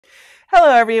Hello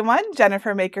everyone,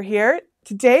 Jennifer Maker here.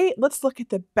 Today, let's look at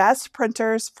the best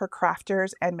printers for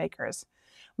crafters and makers.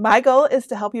 My goal is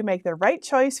to help you make the right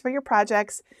choice for your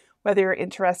projects, whether you're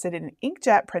interested in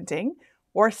inkjet printing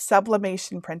or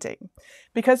sublimation printing,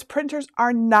 because printers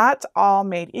are not all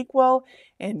made equal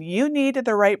and you need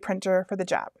the right printer for the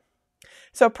job.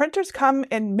 So printers come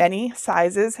in many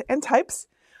sizes and types.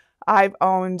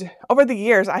 Over the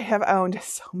years, I have owned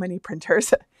so many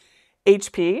printers.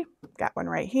 HP, got one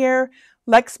right here,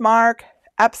 Lexmark,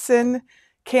 Epson,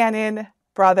 Canon,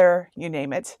 Brother, you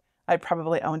name it. I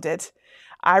probably owned it.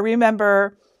 I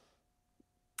remember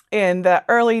in the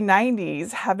early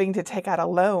 90s having to take out a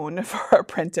loan for a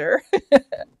printer.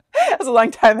 That was a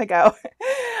long time ago.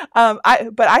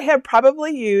 But I have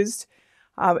probably used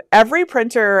every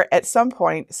printer at some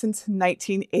point since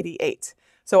 1988.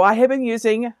 So I have been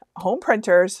using home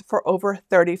printers for over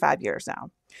 35 years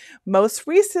now. Most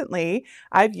recently,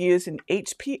 I've used an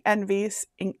HP Envy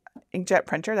inkjet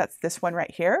printer. That's this one right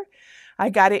here. I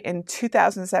got it in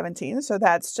 2017, so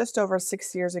that's just over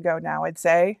 6 years ago now, I'd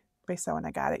say, based on when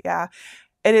I got it. Yeah,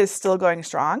 it is still going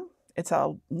strong. It's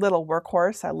a little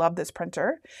workhorse. I love this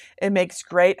printer. It makes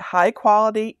great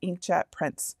high-quality inkjet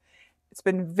prints. It's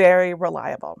been very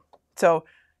reliable. So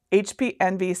HP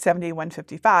Envy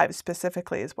 7155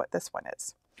 specifically is what this one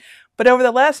is. But over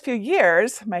the last few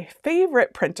years, my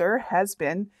favorite printer has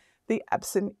been the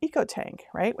Epson EcoTank,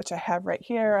 right? Which I have right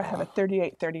here. I have a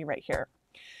 3830 right here.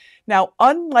 Now,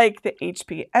 unlike the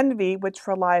HP Envy, which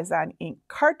relies on ink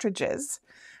cartridges,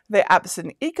 the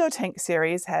Epson EcoTank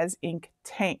series has ink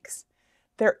tanks.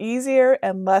 They're easier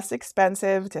and less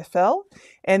expensive to fill,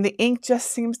 and the ink just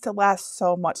seems to last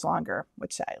so much longer,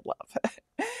 which I love.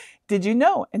 Did you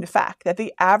know, in fact, that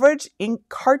the average ink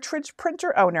cartridge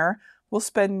printer owner will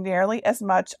spend nearly as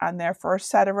much on their first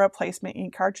set of replacement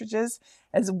ink cartridges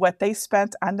as what they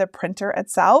spent on the printer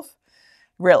itself?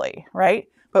 Really, right?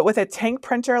 But with a tank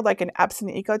printer like an Epson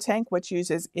EcoTank, which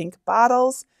uses ink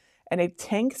bottles and a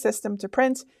tank system to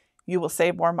print, you will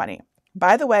save more money.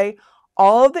 By the way,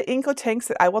 all of the EcoTanks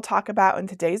that I will talk about in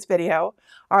today's video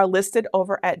are listed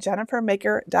over at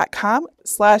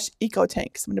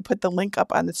jennifermaker.com/EcoTanks. I'm going to put the link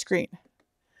up on the screen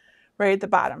right at the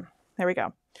bottom. There we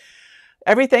go.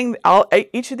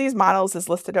 Each of these models is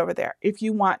listed over there if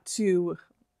you want to,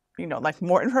 like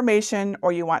more information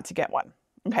or you want to get one.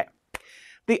 Okay.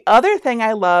 The other thing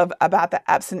I love about the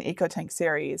Epson EcoTank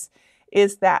series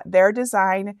is that their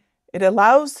design, it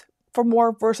allows for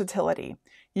more versatility.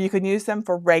 You can use them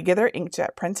for regular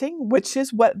inkjet printing, which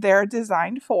is what they're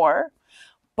designed for.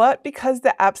 But because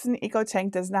the Epson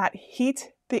EcoTank does not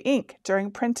heat the ink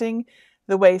during printing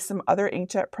the way some other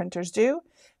inkjet printers do,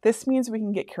 this means we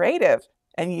can get creative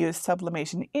and use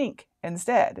sublimation ink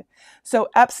instead. So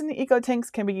Epson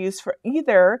EcoTanks can be used for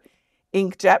either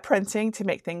inkjet printing to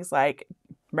make things like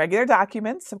regular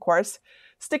documents, of course,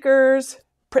 stickers,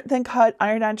 print then cut,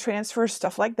 iron-on transfer,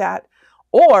 stuff like that.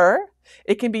 Or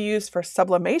it can be used for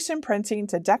sublimation printing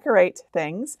to decorate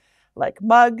things like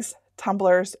mugs,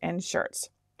 tumblers, and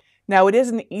shirts. Now, it is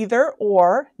an either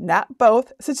or, not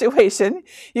both situation.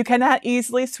 You cannot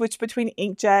easily switch between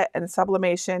inkjet and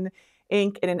sublimation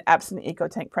ink in an Epson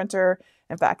EcoTank printer.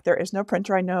 In fact, there is no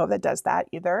printer I know of that does that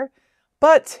either.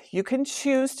 But you can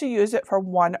choose to use it for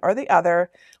one or the other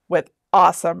with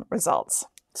awesome results.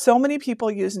 So many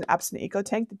people use an Epson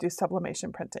EcoTank to do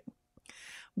sublimation printing.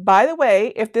 By the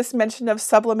way, if this mention of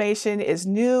sublimation is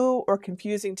new or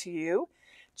confusing to you,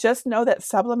 just know that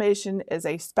sublimation is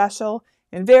a special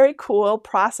and very cool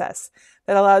process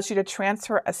that allows you to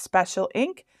transfer a special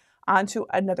ink onto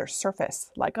another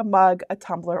surface, like a mug, a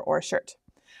tumbler, or a shirt.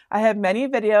 I have many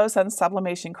videos on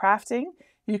sublimation crafting.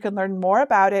 You can learn more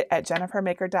about it at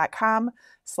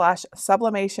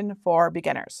jennifermaker.com/sublimation for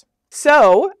beginners.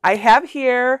 So I have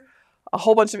here a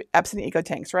whole bunch of Epson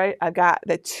EcoTanks, right? I've got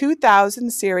the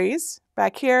 2000 series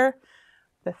back here,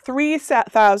 the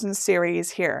 3000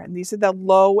 series here, and these are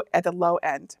at the low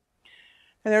end.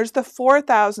 And there's the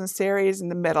 4000 series in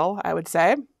the middle, I would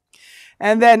say.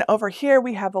 And then over here,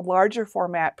 we have the larger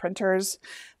format printers.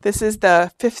 This is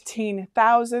the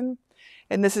 15,000,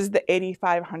 and this is the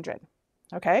 8500,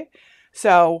 okay?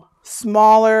 So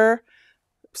smaller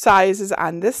sizes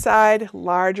on this side,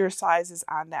 larger sizes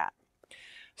on that.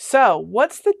 So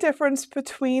what's the difference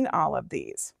between all of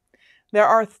these? There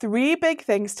are three big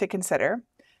things to consider: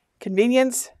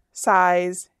 convenience,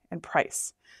 size, and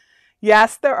price.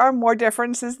 Yes, there are more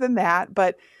differences than that,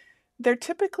 but they're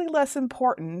typically less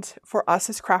important for us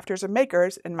as crafters and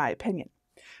makers, in my opinion.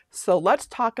 So let's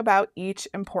talk about each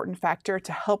important factor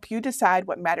to help you decide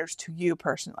what matters to you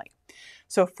personally.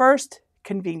 So first,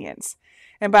 convenience.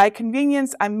 And by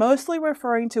convenience, I'm mostly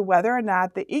referring to whether or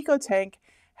not the EcoTank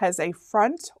has a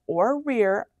front or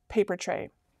rear paper tray.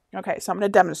 Okay, so I'm going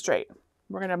to demonstrate.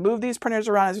 We're going to move these printers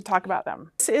around as we talk about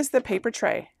them. This is the paper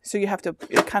tray. So you have to,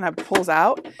 it kind of pulls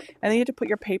out, and then you have to put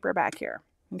your paper back here.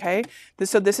 Okay,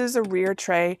 so this is a rear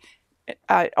tray.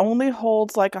 It only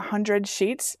holds like 100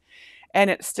 sheets, and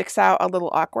it sticks out a little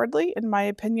awkwardly, in my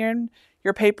opinion.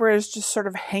 Your paper is just sort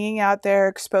of hanging out there,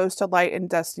 exposed to light and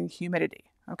dust and humidity.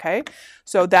 Okay,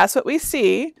 so that's what we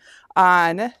see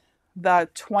on the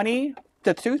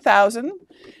 2000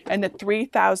 and the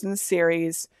 3000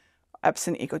 series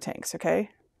Epson EcoTanks. Okay,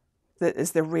 that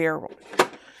is the rear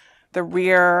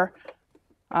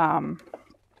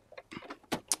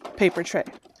paper tray.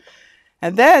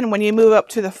 And then when you move up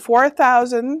to the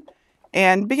 4000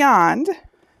 and beyond,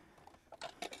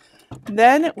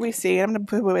 then we see, and I'm going to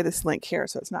put away this link here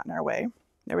so it's not in our way.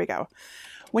 There we go.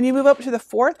 When you move up to the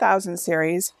 4000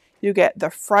 series, you get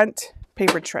the front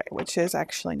paper tray, which is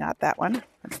actually not that one.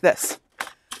 It's this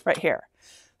right here.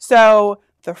 So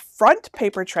the front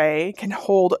paper tray can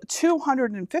hold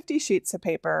 250 sheets of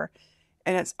paper,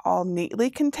 and it's all neatly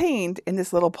contained in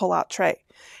this little pull-out tray.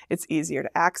 It's easier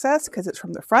to access because it's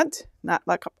from the front, not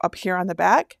like up here on the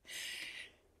back.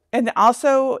 And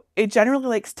also, it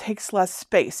generally takes less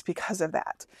space because of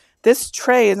that. This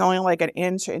tray is only like an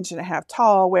inch or inch and a half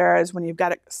tall, whereas when you've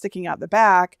got it sticking out the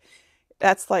back,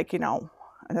 that's like, you know,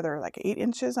 another like 8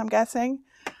 inches, I'm guessing.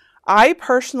 I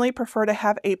personally prefer to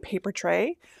have a paper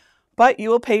tray, but you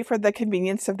will pay for the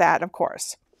convenience of that, of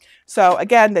course. So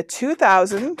again, the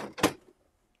 2000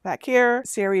 back here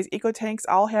series EcoTanks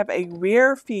all have a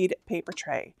rear feed paper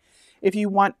tray. If you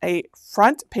want a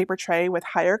front paper tray with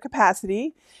higher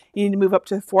capacity, you need to move up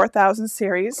to the 4000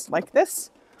 series like this,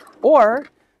 or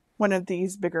one of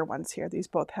these bigger ones here. These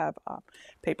both have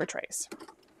paper trays.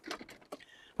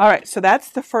 All right, so that's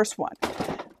the first one.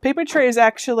 Paper tray is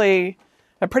actually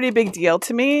a pretty big deal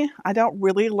to me. I don't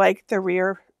really like the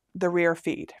rear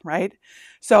feed, right?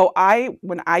 So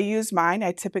when I use mine,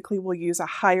 I typically will use a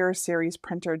higher series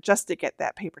printer just to get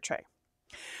that paper tray.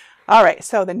 All right,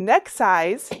 so the next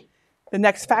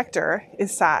factor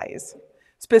is size,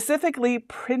 specifically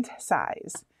print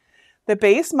size. The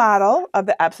base model of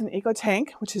the Epson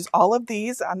EcoTank, which is all of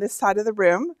these on this side of the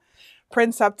room,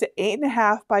 prints up to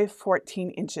 8.5 by 14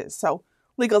 inches. So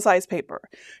legal size paper.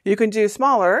 You can do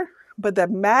smaller, but the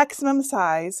maximum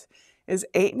size is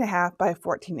 8.5 by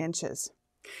 14 inches.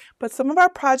 But some of our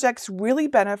projects really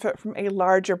benefit from a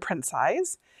larger print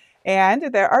size,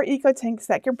 and there are EcoTanks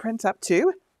that can print up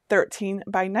to 13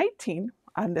 by 19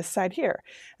 on this side here.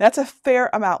 That's a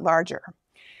fair amount larger.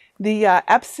 The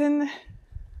Epson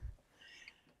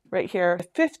right here,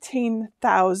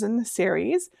 15,000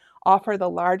 series offer the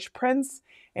large prints,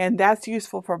 and that's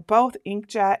useful for both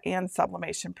inkjet and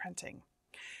sublimation printing.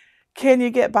 Can you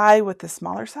get by with the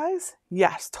smaller size?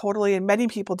 Yes, totally, and many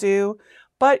people do.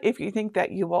 But if you think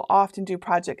that you will often do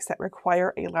projects that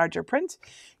require a larger print,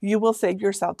 you will save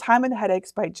yourself time and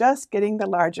headaches by just getting the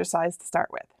larger size to start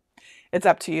with. It's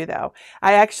up to you though.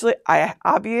 I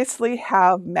obviously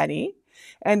have many,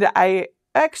 and I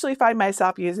actually find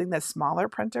myself using the smaller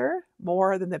printer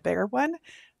more than the bigger one,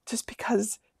 just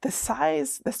because the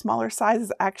smaller size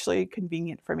is actually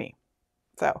convenient for me.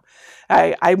 So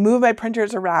I move my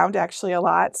printers around actually a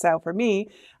lot. So for me,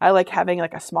 I like having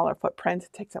like a smaller footprint.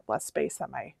 It takes up less space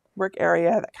on my work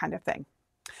area, that kind of thing.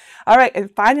 All right, and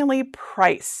finally,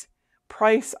 price.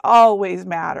 Price always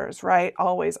matters, right?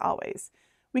 Always, always.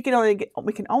 We can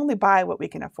only buy what we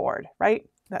can afford, right?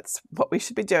 That's what we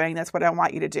should be doing. That's what I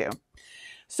want you to do.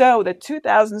 So the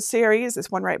 2000 series, this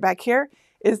one right back here,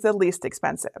 is the least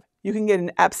expensive. You can get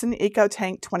an Epson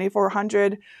EcoTank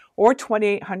 2400 or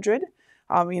 2800.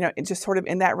 It's just sort of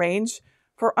in that range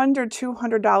for under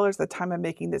 $200 at the time of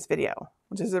making this video,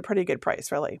 which is a pretty good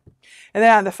price, really. And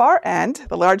then on the far end,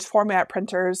 the large format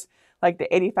printers like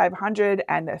the 8500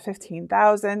 and the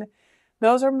 15,000,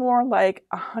 those are more like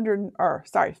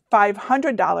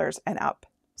 $500 and up.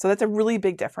 So that's a really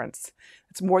big difference.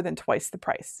 It's more than twice the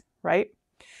price, right?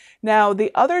 Now,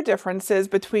 the other differences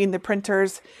between the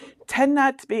printers tend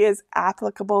not to be as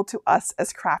applicable to us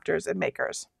as crafters and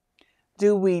makers.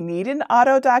 Do we need an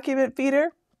auto document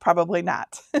feeder? Probably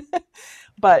not.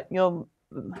 But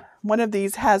one of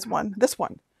these has one. This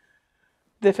one,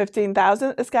 the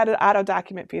 15,000, it's got an auto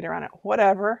document feeder on it.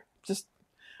 Whatever. Just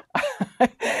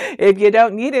if you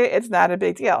don't need it, it's not a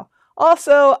big deal.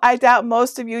 Also, I doubt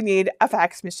most of you need a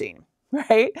fax machine,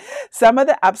 right? Some of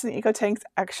the Epson EcoTanks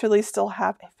actually still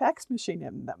have a fax machine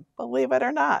in them, believe it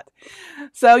or not.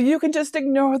 So you can just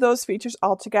ignore those features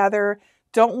altogether.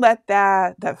 Don't let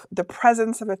the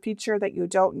presence of a feature that you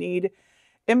don't need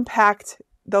impact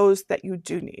those that you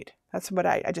do need. That's what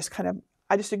I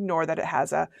just ignore that it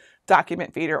has a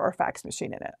document feeder or fax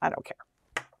machine in it. I don't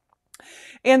care.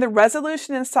 And the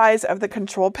resolution and size of the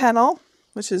control panel,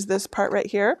 which is this part right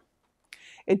here,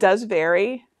 it does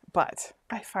vary, but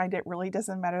I find it really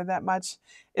doesn't matter that much.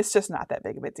 It's just not that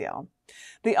big of a deal.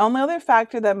 The only other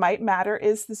factor that might matter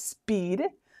is the speed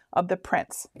of the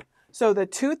prints. So the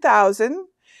 2000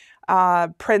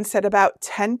 prints at about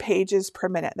 10 pages per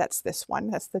minute. That's this one.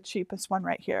 That's the cheapest one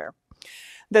right here.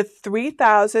 The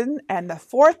 3000 and the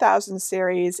 4000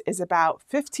 series is about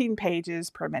 15 pages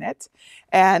per minute.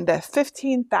 And the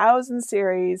 15,000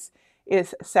 series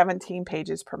is 17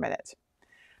 pages per minute.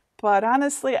 But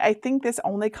honestly, I think this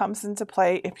only comes into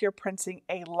play if you're printing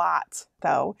a lot,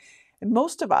 though. And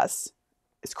most of us,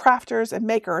 as crafters and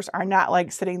makers, are not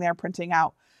like sitting there printing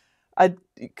out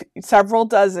several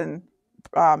dozen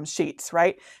sheets,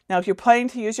 right? Now, if you're planning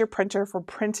to use your printer for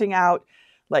printing out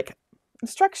like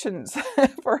instructions,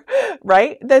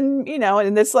 right? Then,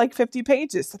 and it's like 50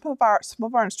 pages. Some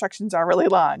of our instructions are really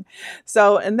long.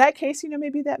 So in that case,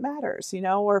 maybe that matters,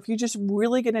 or if you're just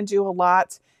really going to do a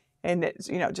lot and it's,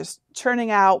 just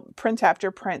churning out print after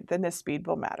print, then the speed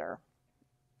will matter.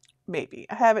 Maybe.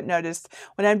 I haven't noticed.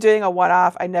 When I'm doing a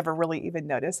one-off, I never really even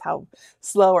notice how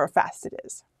slow or fast it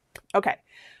is. Okay,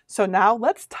 so now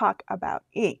let's talk about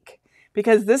ink,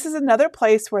 because this is another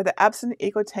place where the Epson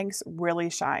EcoTanks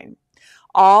really shine.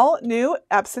 All new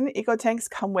Epson EcoTanks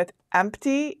come with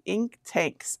empty ink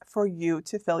tanks for you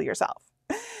to fill yourself.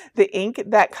 The ink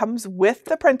that comes with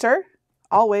the printer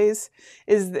always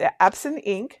is the Epson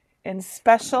ink in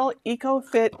special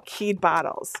EcoFit keyed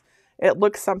bottles. It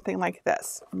looks something like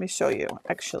this. Let me show you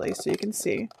actually so you can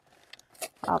see.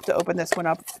 I'll have to open this one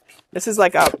up. This is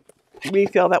like a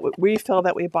refill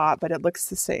that we bought, but it looks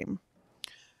the same.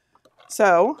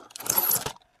 So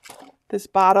this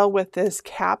bottle with this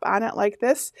cap on it like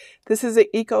this is an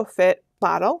EcoFit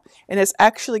bottle, and it's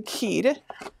actually keyed.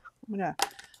 I'm gonna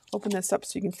open this up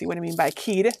so you can see what I mean by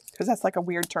keyed, because that's like a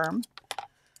weird term.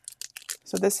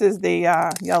 So this is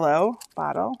the yellow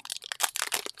bottle.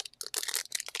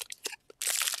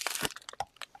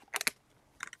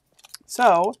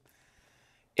 So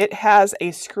it has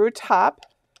a screw top.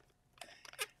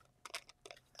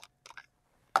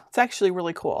 It's actually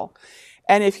really cool.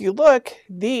 And if you look,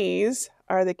 these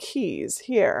are the keys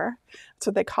here. That's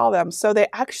what they call them. So they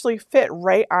actually fit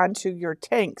right onto your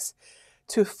tanks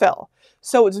to fill.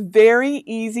 So it's very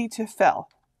easy to fill.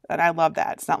 And I love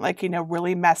that. It's not like,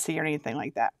 really messy or anything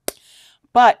like that.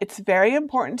 But it's very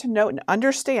important to note and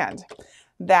understand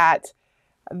that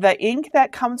the ink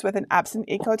that comes with an Epson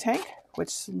EcoTank,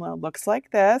 which looks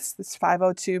like this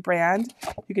 502 brand,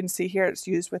 you can see here it's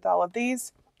used with all of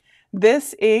these.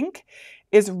 This ink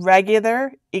is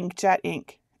regular inkjet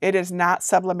ink. It is not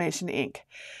sublimation ink.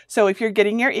 So if you're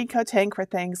getting your EcoTank for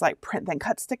things like print then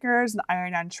cut stickers and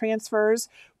iron-on transfers,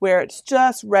 where it's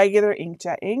just regular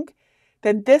inkjet ink,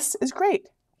 then this is great.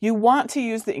 You want to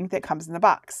use the ink that comes in the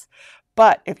box.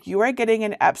 But if you are getting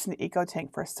an Epson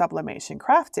EcoTank for sublimation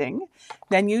crafting,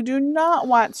 then you do not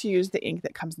want to use the ink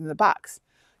that comes in the box.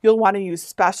 You'll want to use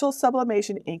special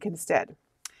sublimation ink instead.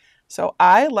 So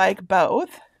I like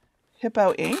both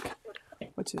Hippo ink,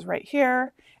 which is right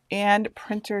here, and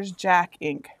Printer's Jack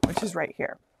ink, which is right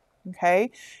here.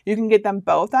 Okay, you can get them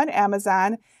both on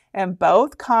Amazon, and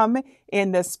both come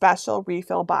in the special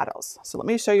refill bottles. So let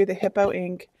me show you the Hippo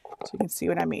ink so you can see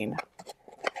what I mean.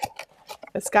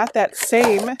 It's got that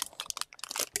same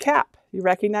cap. You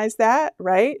recognize that,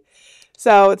 right?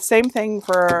 So it's the same thing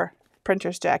for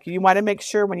Printer's Jack. You want to make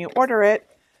sure when you order it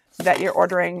that you're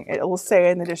ordering, it will say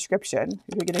in the description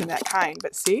if you're getting that kind,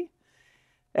 but see?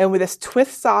 And with this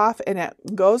twists off and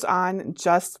it goes on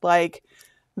just like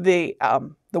the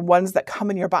ones that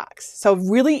come in your box. So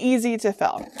really easy to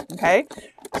fill, okay?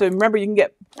 So remember, you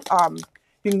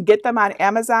can get them on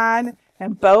Amazon,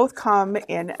 and both come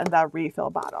in the refill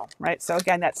bottle, right? So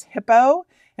again, that's Hippo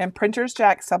and Printer's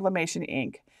Jack sublimation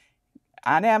ink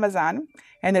on Amazon,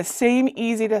 and the same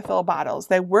easy to fill bottles.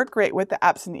 They work great with the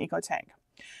Epson EcoTank.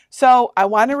 So I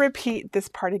want to repeat this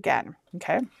part again,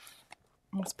 okay?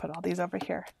 Let's put all these over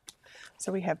here.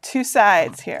 So we have two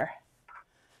sides here.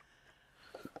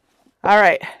 All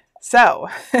right, so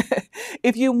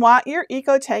if you want your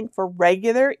EcoTank for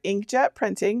regular inkjet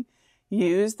printing,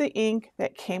 use the ink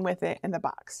that came with it in the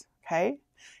box, okay?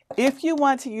 If you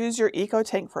want to use your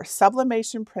EcoTank for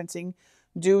sublimation printing,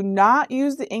 do not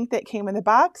use the ink that came in the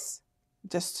box.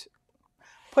 Just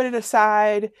put it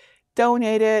aside,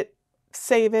 donate it,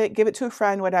 save it, give it to a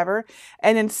friend, whatever,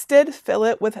 and instead fill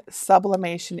it with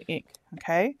sublimation ink,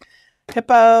 okay?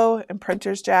 Hippo and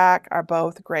Printer's Jack are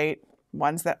both great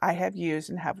ones that I have used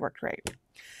and have worked great.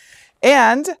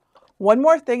 And one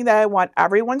more thing that I want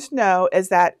everyone to know is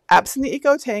that Epson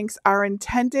EcoTanks are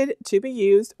intended to be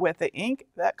used with the ink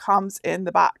that comes in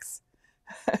the box.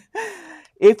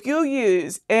 If you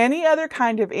use any other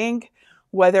kind of ink,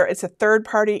 whether it's a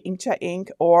third-party inkjet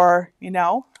ink or,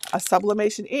 a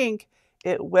sublimation ink,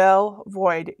 it will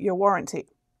void your warranty.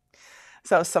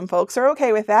 So some folks are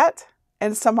okay with that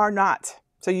and some are not.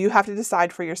 So you have to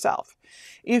decide for yourself.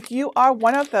 If you are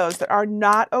one of those that are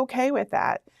not okay with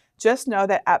that, just know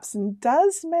that Epson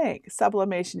does make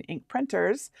sublimation ink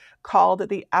printers called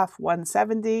the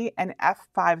F170 and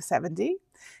F570.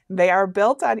 They are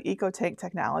built on EcoTank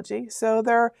technology, so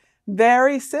they're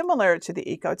very similar to the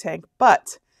EcoTank,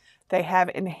 but they have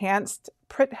enhanced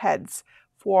print heads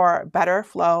for better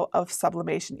flow of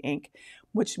sublimation ink,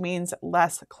 which means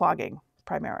less clogging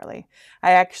primarily.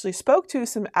 I actually spoke to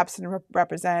some Epson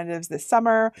representatives this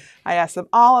summer. I asked them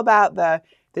all about the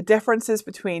differences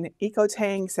between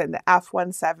EcoTanks and the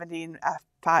F170 and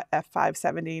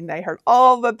F570. They heard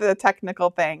all of the technical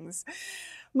things,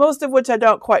 most of which I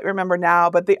don't quite remember now,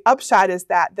 but the upshot is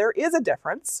that there is a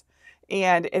difference,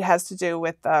 and it has to do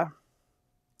with the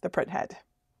print head.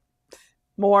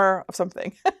 More of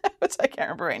something, which I can't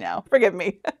remember right now. Forgive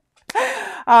me.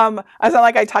 It's not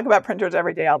like I talk about printers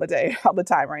every day, all the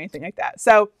time, or anything like that.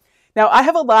 So now I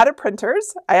have a lot of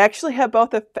printers. I actually have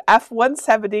both the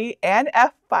F170 and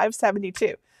F570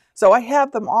 too. So I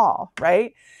have them all,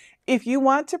 right? If you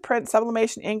want to print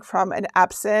sublimation ink from an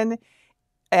Epson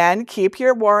and keep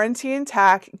your warranty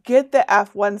intact, get the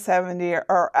F170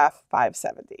 or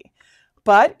F570.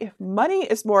 But if money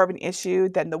is more of an issue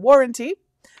than the warranty,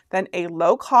 then a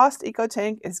low-cost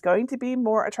EcoTank is going to be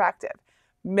more attractive.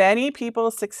 Many people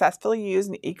successfully use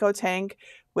an EcoTank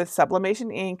with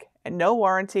sublimation ink and no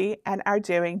warranty and are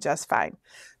doing just fine.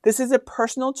 This is a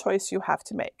personal choice you have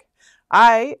to make.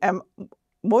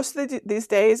 Most of these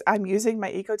days, I'm using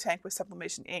my EcoTank with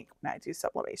sublimation ink when I do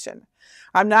sublimation.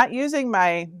 I'm not using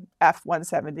my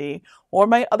F170 or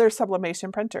my other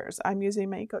sublimation printers. I'm using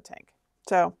my EcoTank.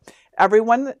 So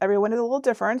everyone is a little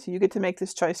different. You get to make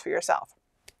this choice for yourself.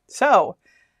 So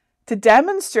to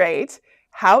demonstrate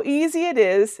how easy it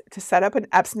is to set up an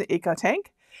Epson EcoTank,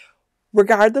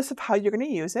 regardless of how you're going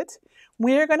to use it,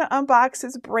 we're going to unbox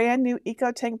this brand new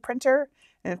EcoTank printer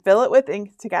and fill it with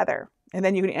ink together. And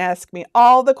then you can ask me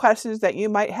all the questions that you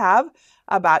might have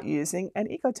about using an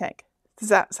EcoTank. Does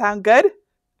that sound good?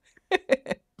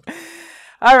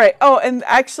 All right. Oh, and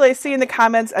actually I see in the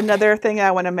comments another thing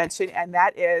I want to mention, and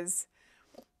that is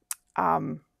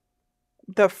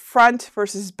the front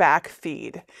versus back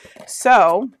feed.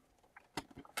 So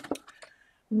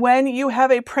when you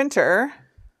have a printer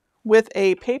with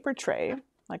a paper tray,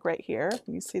 like right here,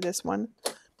 you see this one,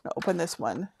 I'm gonna open this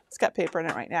one. It's got paper in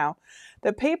it right now.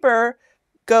 The paper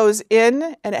goes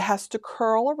in and it has to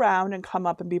curl around and come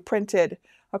up and be printed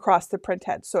across the print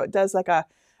head. So it does like a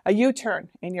U-turn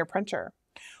in your printer.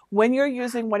 When you're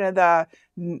using one of the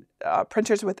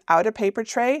printers without a paper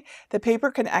tray, the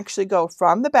paper can actually go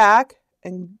from the back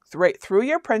and right through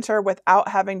your printer without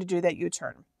having to do that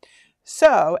U-turn.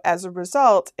 So as a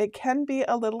result, it can be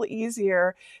a little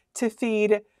easier to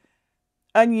feed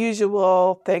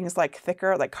unusual things like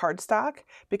thicker, like cardstock,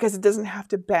 because it doesn't have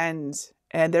to bend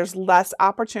and there's less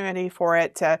opportunity for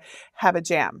it to have a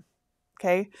jam.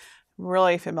 Okay, I'm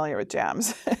really familiar with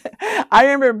jams. I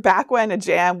remember back when a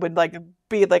jam would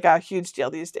be a huge deal.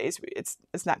 These days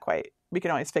it's not quite. We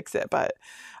can always fix it, but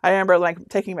I remember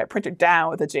taking my printer down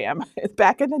with a jam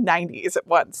back in the 90s at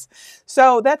once.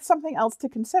 So that's something else to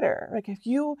consider. Like if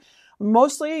you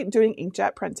mostly doing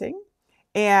inkjet printing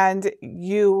and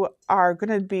you are going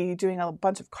to be doing a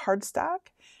bunch of cardstock,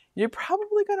 you're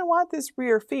probably going to want this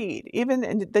rear feed.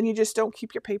 And then you just don't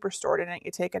keep your paper stored in it.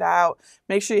 You take it out,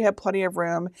 make sure you have plenty of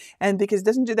room, and because it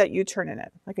doesn't do that U-turn in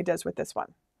it like it does with this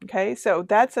one. Okay, so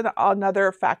that's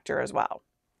another factor as well.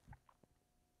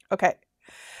 Okay,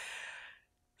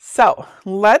 so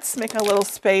let's make a little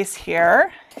space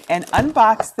here and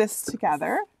unbox this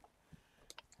together.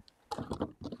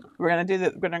 We're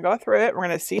gonna go through it. We're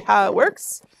gonna see how it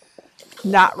works.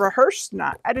 Not rehearsed,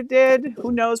 not edited.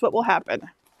 Who knows what will happen?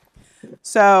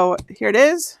 So here it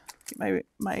is. Get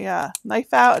my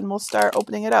knife out, and we'll start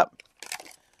opening it up.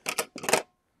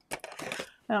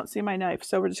 I don't see my knife,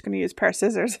 so we're just gonna use a pair of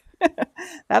scissors.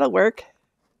 That'll work.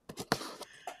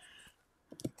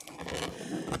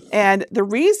 And the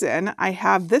reason I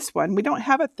have this one, we don't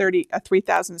have a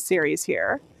 3000 series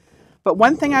here, but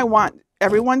one thing I want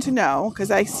everyone to know,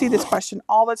 because I see this question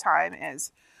all the time,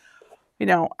 is,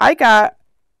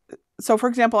 so for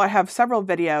example, I have several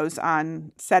videos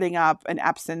on setting up an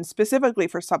Epson specifically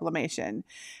for sublimation.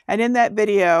 And in that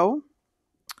video,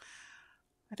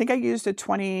 I think I used a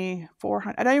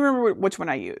 2400. I don't even remember which one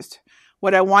I used.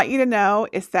 What I want you to know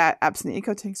is that Epson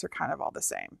EcoTanks are kind of all the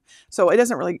same. So it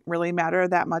doesn't really matter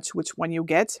that much which one you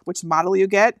get, which model you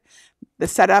get. The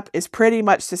setup is pretty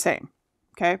much the same.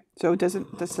 Okay, so this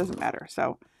doesn't matter.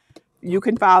 So you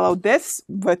can follow this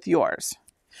with yours.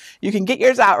 You can get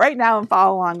yours out right now and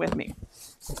follow along with me.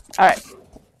 All right.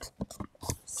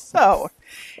 So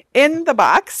in the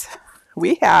box,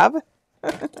 we have,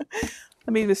 let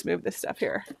me just move this stuff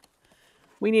here.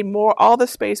 We need all the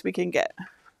space we can get.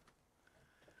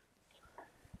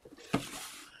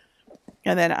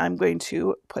 And then I'm going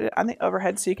to put it on the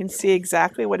overhead so you can see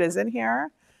exactly what is in here.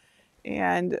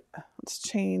 And let's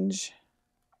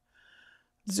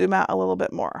zoom out a little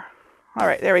bit more. All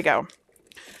right, there we go.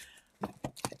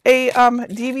 A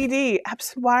DVD.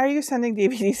 Epson, why are you sending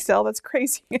DVDs still? That's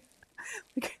crazy.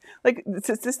 I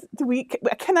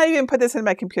cannot even put this in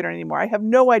my computer anymore. I have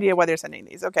no idea why they're sending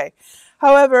these. Okay.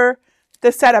 However,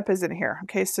 the setup is in here.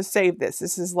 Okay, so save this.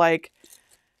 This is like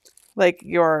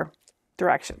your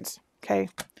directions. Okay.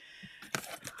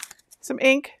 Some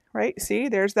ink, right? See,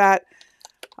 there's that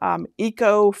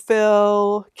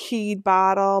Eco-Fill keyed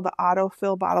bottle, the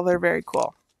autofill bottle. They're very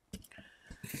cool.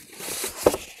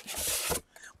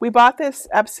 We bought this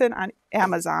Epson on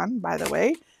Amazon, by the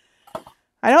way.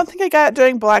 I don't think I got it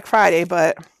during Black Friday,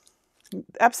 but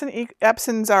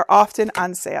Epsons are often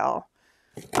on sale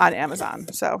on Amazon.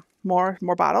 So more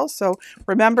bottles. So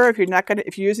remember, if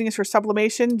you're using this for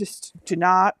sublimation, just do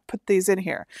not put these in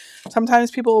here. Sometimes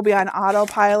people will be on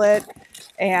autopilot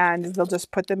and they'll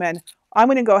just put them in. I'm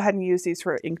going to go ahead and use these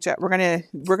for inkjet. We're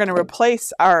going to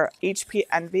replace our HP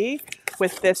Envy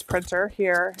with this printer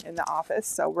here in the office.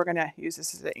 So we're going to use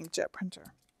this as an inkjet printer.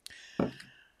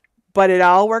 But it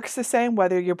all works the same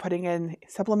whether you're putting in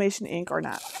sublimation ink or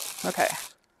not. Okay.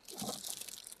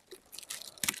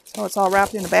 So it's all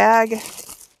wrapped in a bag.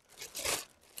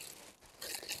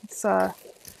 Let's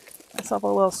myself a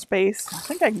little space. I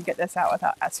think I can get this out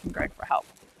without asking Greg for help.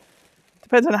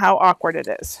 Depends on how awkward it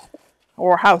is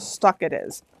or how stuck it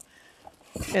is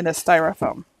in the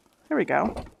styrofoam. There we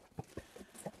go.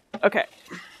 Okay.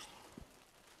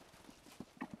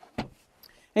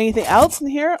 Anything else in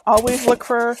here? Always look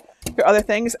for your other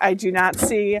things. I do not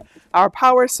see our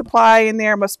power supply in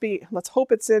there. Must be, let's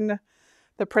hope it's in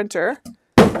the printer.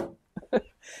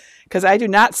 Because I do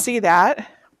not see that.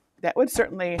 That would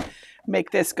certainly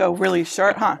make this go really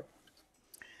short, huh?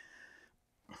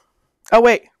 Oh,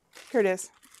 wait. Here it is.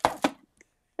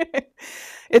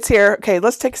 It's here. Okay,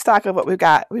 let's take stock of what we've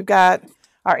got. We've got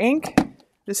our ink.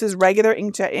 This is regular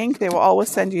inkjet ink. They will always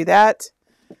send you that.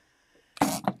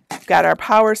 We've got our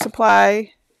power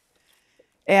supply.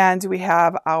 And we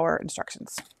have our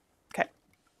instructions. Okay,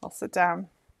 I'll sit down.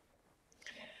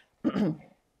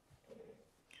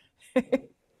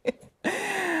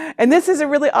 And this is a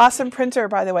really awesome printer,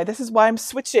 by the way. This is why I'm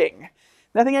switching.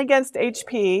 Nothing against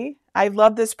HP. I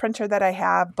love this printer that I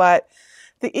have, but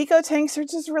the EcoTanks are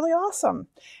just really awesome.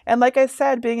 And like I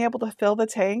said, being able to fill the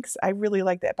tanks, I really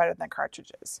like that better than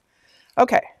cartridges.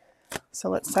 Okay, so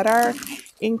let's set our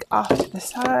ink off to the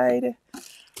side.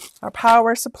 Our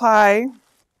power supply.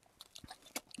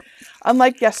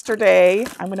 Unlike yesterday,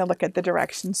 I'm going to look at the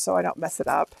directions so I don't mess it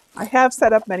up. I have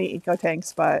set up many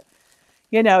EcoTanks, but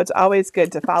you know, it's always good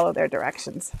to follow their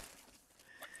directions.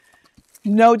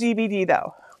 No DVD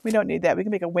though. We don't need that. We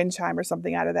can make a wind chime or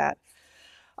something out of that.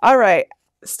 All right,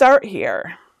 start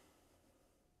here.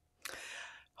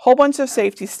 Whole bunch of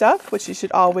safety stuff, which you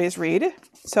should always read.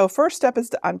 So first step is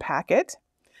to unpack it.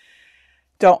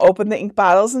 Don't open the ink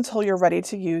bottles until you're ready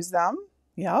to use them.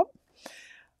 Yep.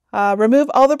 Remove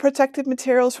all the protective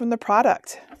materials from the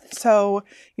product. So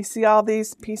you see all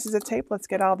these pieces of tape. Let's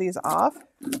get all these off.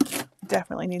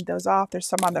 Definitely need those off. There's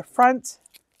some on the front.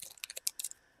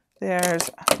 There's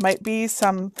might be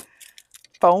some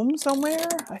foam somewhere.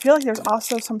 I feel like there's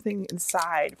also something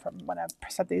inside from when I've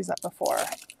set these up before.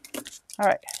 All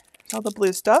right, all the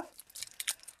blue stuff.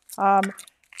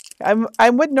 I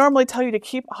would normally tell you to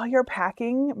keep all your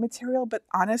packing material, but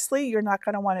honestly, you're not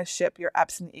going to want to ship your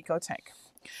Epson EcoTank.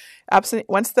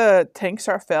 Once the tanks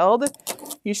are filled,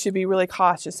 you should be really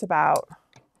cautious about,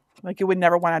 like you would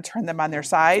never want to turn them on their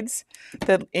sides.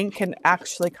 The ink can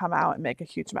actually come out and make a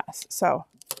huge mess. So,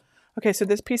 okay, so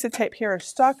this piece of tape here is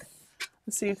stuck.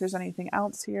 Let's see if there's anything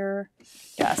else here.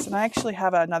 Yes, and I actually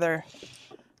have another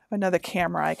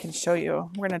camera I can show you.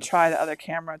 We're going to try the other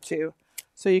camera too,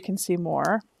 so you can see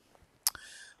more.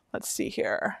 Let's see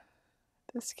here.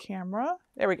 This camera.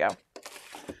 There we go.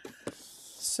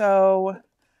 So,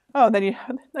 oh, then you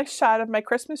have a nice shot of my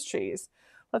Christmas trees.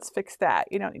 Let's fix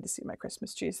that. You don't need to see my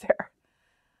Christmas trees there.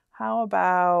 How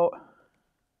about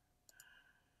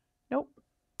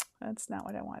That's not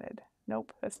what I wanted.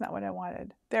 Nope, that's not what I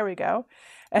wanted. There we go.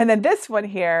 And then this one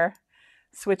here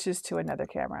switches to another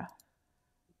camera.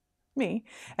 Me.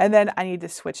 And then I need to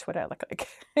switch what I look like.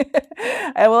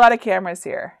 I have a lot of cameras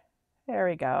here. There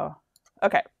we go.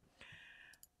 Okay.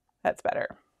 That's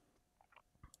better.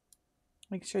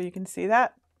 Make sure you can see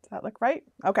that. Does that look right?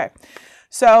 Okay.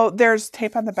 So there's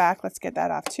tape on the back. Let's get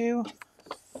that off too.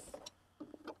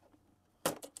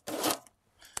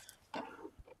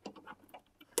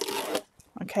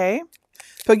 Okay.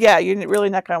 So yeah, you're really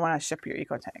not going to want to ship your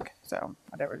EcoTank. So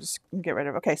whatever, just get rid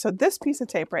of it. Okay, so this piece of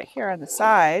tape right here on the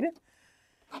side,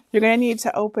 you're going to need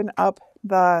to open up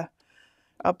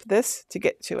this to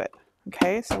get to it.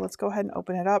 Okay, so let's go ahead and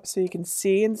open it up so you can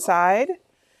see inside,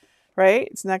 right?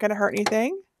 It's not going to hurt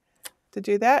anything to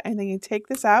do that. And then you take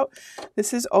this out.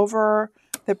 This is over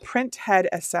the print head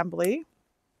assembly.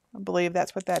 I believe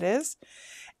that's what that is.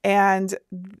 And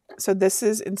so this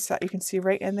is inside, you can see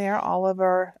right in there, all of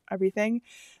our everything.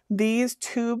 These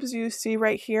tubes you see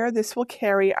right here, this will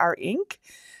carry our ink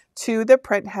to the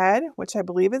print head, which I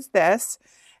believe is this.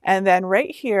 And then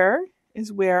right here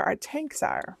is where our tanks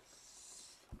are.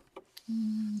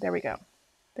 There we go.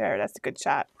 There, that's a good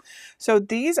shot. So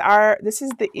this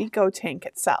is the EcoTank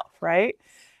itself, right?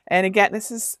 And again,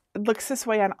 it looks this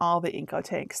way on all the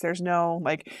EcoTanks. There's no,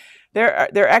 like,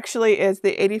 there actually is,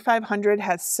 the 8500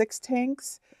 has 6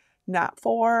 tanks, not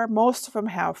 4. Most of them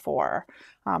have 4,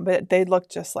 but they look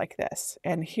just like this.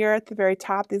 And here at the very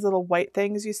top, these little white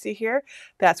things you see here,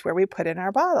 that's where we put in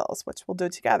our bottles, which we'll do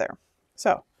together.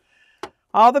 So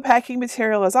all the packing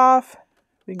material is off.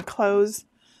 We can close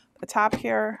the top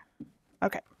here.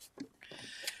 Okay.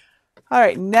 All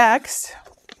right, next,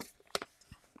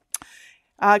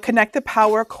 connect the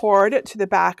power cord to the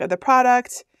back of the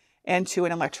product and to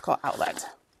an electrical outlet.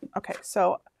 Okay,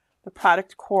 so the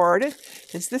product cord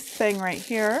is this thing right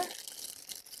here.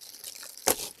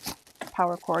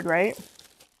 Power cord, right?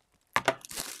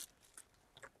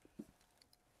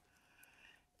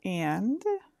 And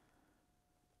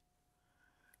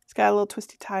it's got a little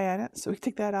twisty tie on it, so we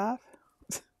take that off.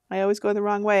 I always go the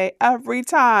wrong way every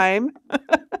time.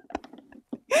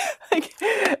 Like,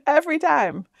 every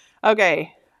time.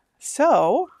 Okay,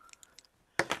 so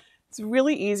it's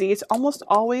really easy. It's almost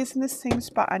always in the same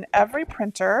spot on every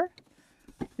printer.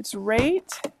 It's right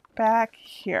back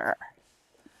here.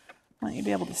 I want you to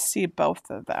be able to see both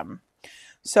of them.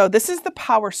 So this is the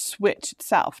power switch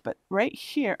itself, but right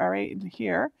here, all right, in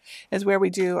here is where we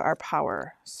do our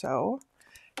power. So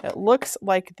it looks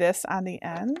like this on the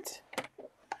end.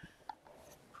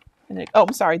 Oh,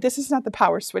 I'm sorry, this is not the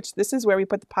power switch. This is where we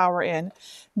put the power in.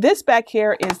 This back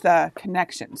here is the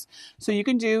connections. So you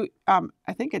can do,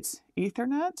 I think it's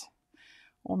Ethernet,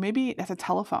 or maybe it's a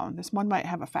telephone. This one might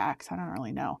have a fax, I don't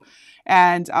really know.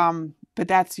 And, but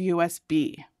that's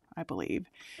USB, I believe.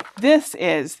 This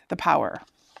is the power.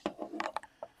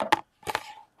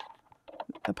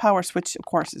 The power switch, of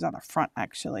course, is on the front,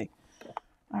 actually.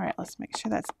 All right, let's make sure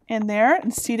that's in there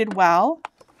and seated well.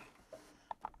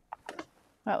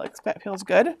 That feels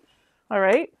good. All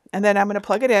right, and then I'm going to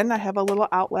plug it in. I have a little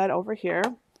outlet over here.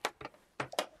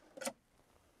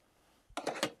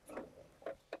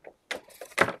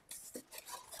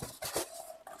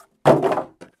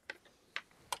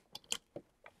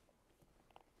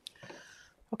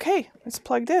 Okay, it's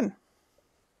plugged in.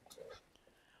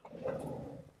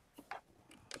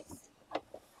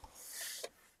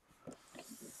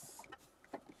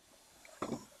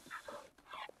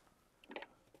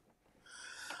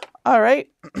 All right.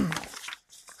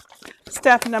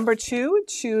 Step number 2,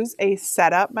 choose a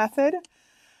setup method.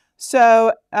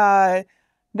 So the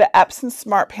Epson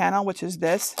Smart Panel, which is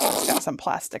this, it's got some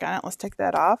plastic on it. Let's take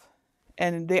that off.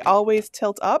 And they always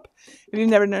tilt up. If you've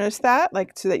never noticed that,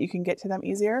 like, so that you can get to them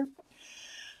easier.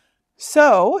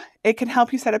 So it can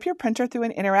help you set up your printer through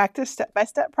an interactive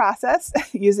step-by-step process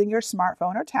using your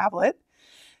smartphone or tablet.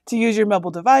 To use your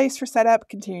mobile device for setup,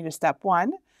 continue to step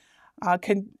 1.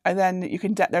 And then you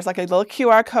can, there's like a little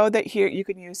QR code that here you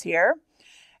can use here.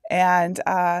 And,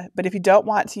 but if you don't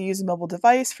want to use a mobile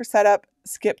device for setup,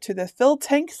 skip to the fill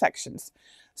tank sections.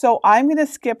 So I'm going to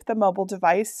skip the mobile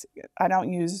device. I don't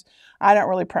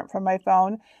really print from my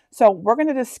phone. So we're going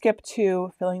to just skip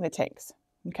to filling the tanks.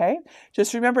 Okay.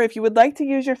 Just remember, if you would like to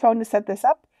use your phone to set this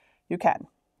up, you can.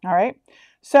 All right.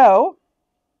 So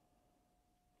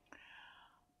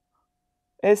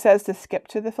it says to skip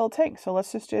to the fill tank. So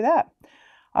let's just do that.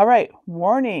 All right.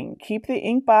 Warning, keep the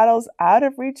ink bottles out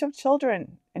of reach of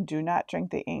children and do not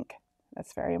drink the ink.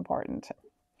 That's very important.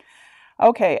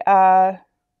 Okay.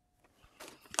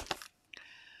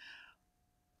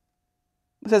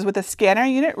 It says with the scanner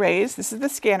unit raised, this is the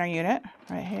scanner unit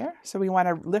right here. So we want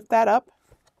to lift that up.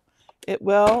 It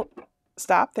will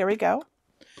stop. There we go.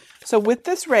 So with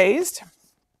this raised,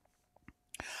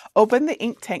 open the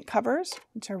ink tank covers,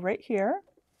 which are right here.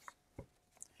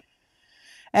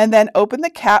 And then open the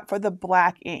cap for the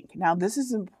black ink. Now this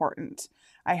is important.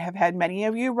 I have had many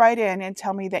of you write in and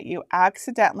tell me that you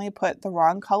accidentally put the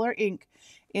wrong color ink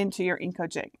into your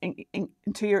EcoTank.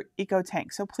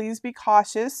 So please be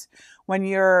cautious when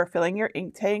you're filling your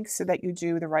ink tanks so that you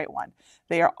do the right one.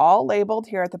 They are all labeled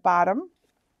here at the bottom.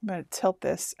 I'm going to tilt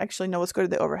this. Actually, no, let's go to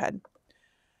the overhead.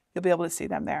 You'll be able to see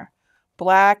them there.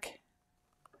 Black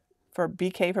for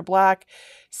BK for black,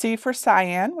 C for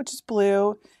cyan, which is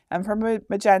blue, M for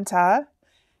magenta,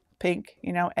 pink,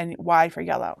 you know, and Y for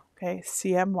yellow. Okay,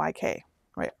 CMYK.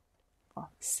 Right. Oh,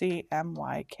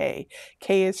 CMYK.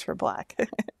 K is for black.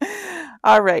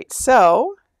 All right,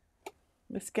 so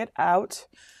let's get out.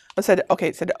 I said, okay,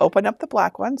 it said to open up the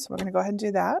black one, so we're going to go ahead and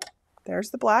do that.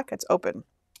 There's the black. It's open.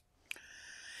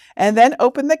 And then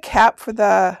open the cap for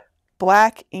the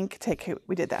black ink tank.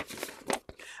 We did that.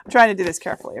 I'm trying to do this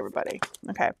carefully, everybody.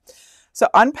 Okay, so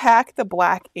unpack the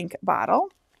black ink bottle.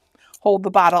 Hold the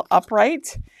bottle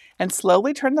upright and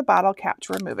slowly turn the bottle cap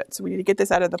to remove it. So we need to get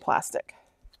this out of the plastic.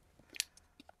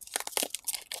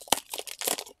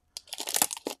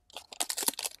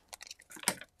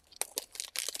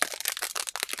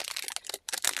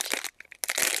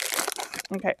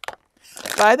 Okay.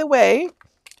 By the way,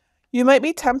 you might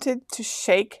be tempted to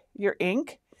shake your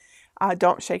ink.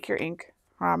 Don't shake your ink.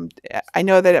 I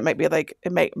know that it might be like,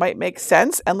 it might make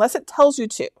sense unless it tells you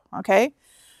to, okay?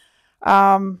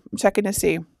 I'm checking to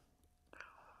see.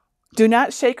 Do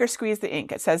not shake or squeeze the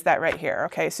ink. It says that right here,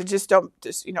 okay? So just don't,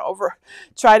 you know,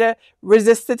 try to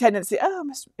resist the tendency,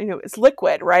 oh, you know, it's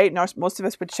liquid, right? No, most of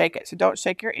us would shake it, so don't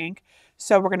shake your ink.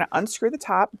 So we're gonna unscrew the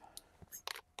top,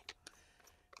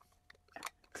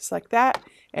 just like that,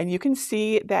 and you can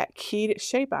see that keyed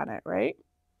shape on it, right?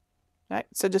 Right,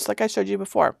 so just like I showed you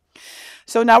before.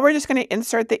 So now we're just going to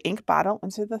insert the ink bottle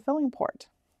into the filling port.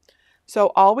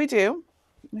 So all we do,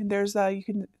 and there's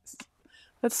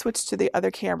let's switch to the other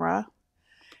camera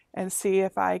and see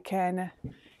if I can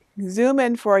zoom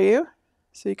in for you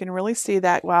so you can really see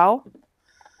that well.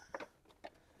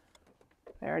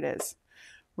 There it is,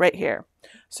 right here.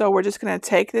 So we're just going to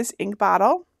take this ink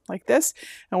bottle like this,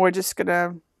 and we're just going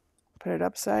to put it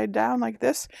upside down like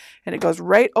this, and it goes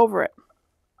right over it.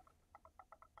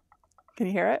 Can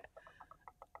you hear it?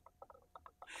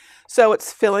 So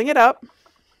it's filling it up.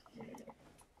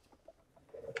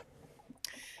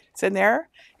 It's in there.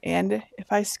 And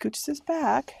if I scooch this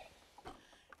back,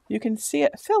 you can see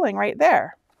it filling right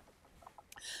there.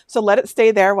 So let it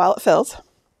stay there while it fills.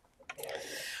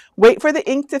 Wait for the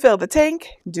ink to fill the tank.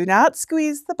 Do not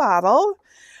squeeze the bottle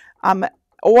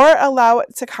or allow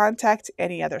it to contact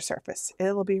any other surface.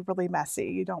 It'll be really messy.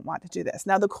 You don't want to do this.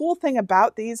 Now, the cool thing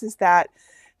about these is that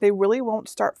they really won't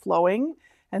start flowing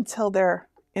until they're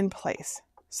in place.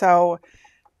 So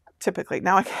typically,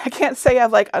 now I can't say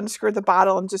I've like unscrewed the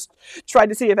bottle and just tried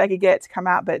to see if I could get it to come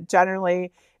out, but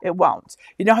generally it won't.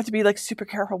 You don't have to be like super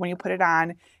careful when you put it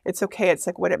on. It's okay. It's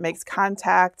like when it makes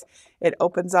contact, it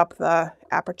opens up the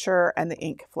aperture and the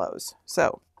ink flows.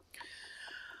 So,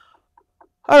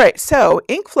 all right, so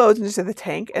ink flows into the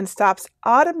tank and stops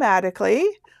automatically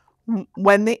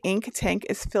when the ink tank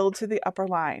is filled to the upper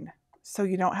line. So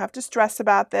you don't have to stress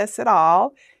about this at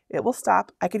all. It will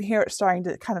stop. I can hear it starting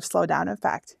to kind of slow down, in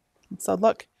fact. So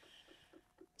look.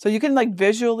 So you can like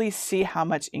visually see how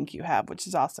much ink you have, which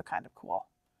is also kind of cool.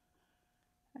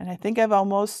 And I think I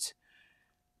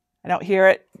don't hear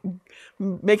it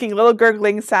making little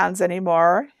gurgling sounds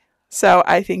anymore. So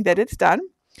I think that it's done.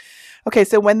 Okay,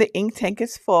 so when the ink tank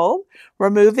is full,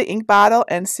 remove the ink bottle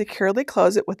and securely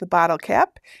close it with the bottle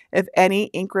cap. If any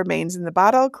ink remains in the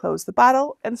bottle, close the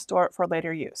bottle and store it for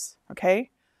later use.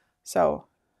 Okay, so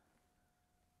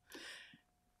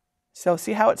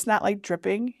see how it's not like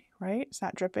dripping, right? It's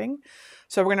not dripping.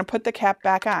 So we're going to put the cap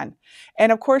back on.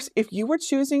 And of course, if you were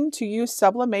choosing to use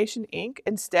Sublimation ink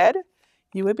instead,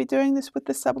 you would be doing this with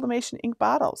the Sublimation ink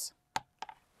bottles.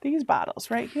 These bottles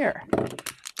right here.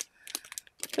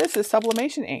 This is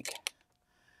Sublimation ink.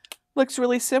 Looks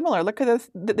really similar. Look at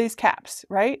these caps,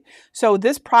 right? So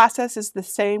this process is the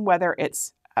same whether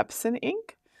it's Epson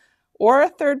ink or a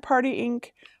third-party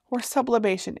ink or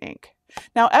Sublimation ink.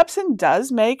 Now, Epson does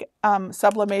make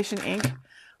Sublimation ink,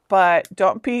 but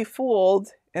don't be fooled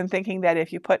in thinking that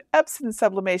if you put Epson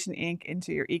Sublimation ink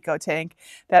into your EcoTank,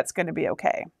 that's going to be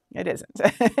okay. It isn't.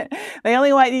 They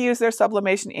only want you to use their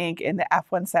Sublimation ink in the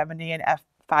F170 and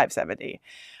F570.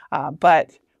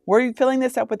 But We're filling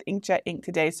this up with Inkjet ink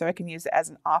today so I can use it as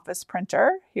an office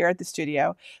printer here at the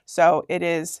studio. So it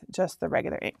is just the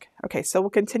regular ink. Okay, so we'll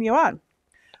continue on.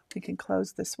 We can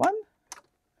close this one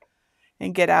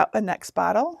and get out the next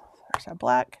bottle. There's our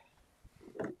black.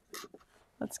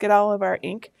 Let's get all of our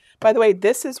ink. By the way,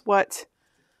 this is what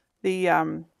the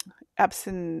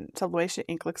Epson Sublimation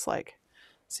ink looks like.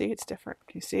 See, it's different.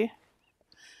 Can you see?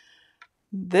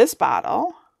 This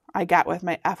bottle I got with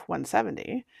my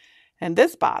F170, and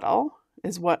this bottle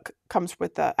is what comes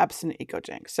with the Epson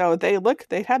EcoTank. So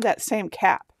they have that same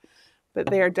cap, but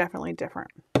they are definitely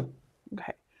different.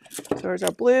 Okay, so there's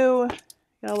our blue,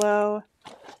 yellow,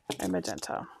 and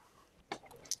magenta.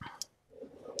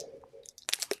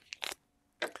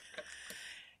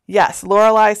 Yes,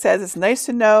 Lorelei says it's nice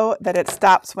to know that it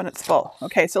stops when it's full.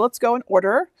 Okay, so let's go in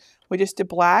order. We just did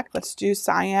black. Let's do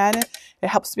cyan. It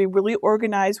helps to be really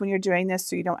organized when you're doing this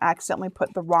so you don't accidentally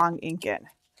put the wrong ink in.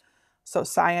 So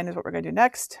cyan is what we're going to do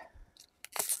next.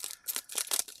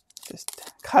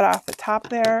 Just cut off the top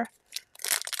there.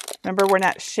 Remember, we're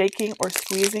not shaking or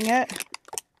squeezing it.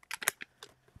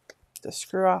 Just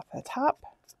screw off the top.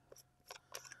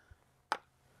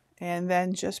 And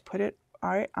then just put it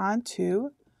right onto.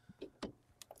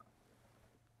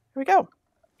 Here we go.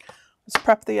 Let's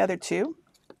prep the other two.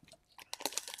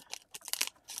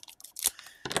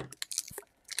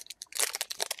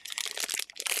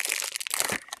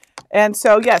 And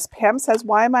so, yes, Pam says,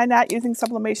 why am I not using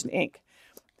sublimation ink?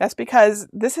 That's because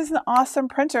this is an awesome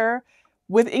printer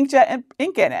with Inkjet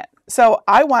ink in it. So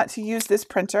I want to use this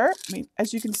printer. I mean,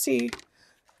 as you can see,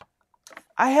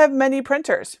 I have many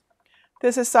printers.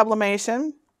 This is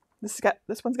sublimation. This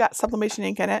one's got sublimation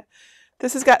ink in it.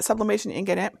 This has got sublimation ink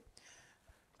in it.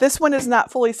 This one is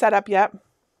not fully set up yet.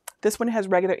 This one has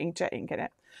regular Inkjet ink in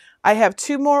it. I have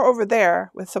two more over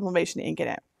there with sublimation ink in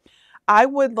it. I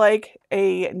would like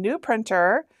a new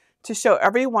printer to show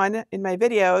everyone in my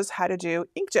videos how to do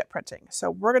inkjet printing.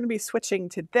 So we're going to be switching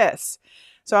to this.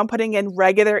 So I'm putting in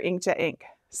regular Inkjet ink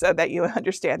so that you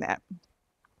understand that.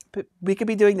 But we could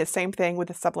be doing the same thing with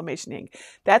the sublimation ink.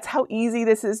 That's how easy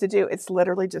this is to do. It's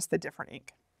literally just a different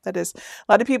ink. That is,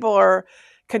 a lot of people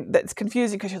that's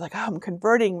confusing because you're like, oh, I'm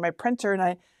converting my printer.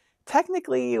 And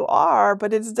technically you are,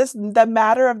 but it's just the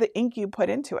matter of the ink you put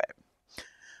into it.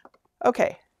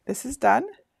 Okay, this is done.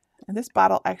 And this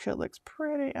bottle actually looks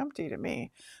pretty empty to me.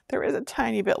 There is a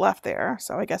tiny bit left there,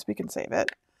 so I guess we can save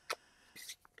it.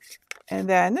 And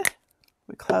then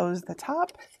we close the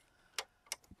top.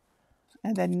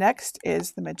 And then next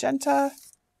is the magenta.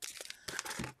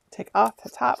 Take off the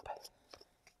top.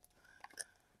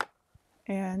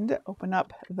 And open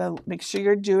up make sure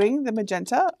you're doing the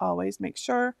magenta. Always make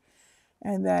sure.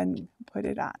 And then put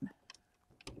it on.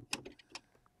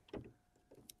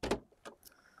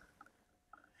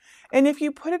 And if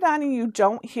you put it on and you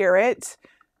don't hear it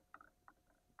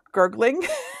gurgling,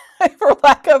 for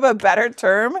lack of a better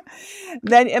term,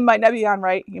 then it might not be on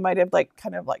right. You might have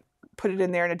kind of put it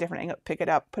in there in a different angle, pick it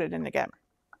up, put it in again.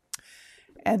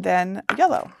 And then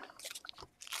yellow.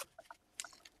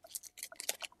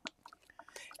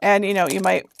 And you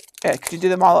might could you do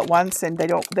them all at once, and they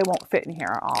won't fit in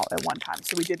here all at one time.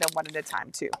 So we did them one at a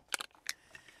time too.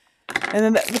 And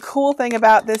then the cool thing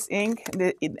about this ink and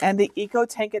the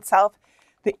EcoTank itself,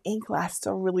 the ink lasts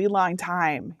a really long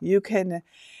time. You can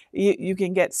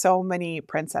get so many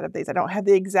prints out of these. I don't have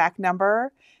the exact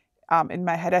number in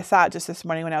my head. I saw it just this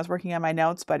morning when I was working on my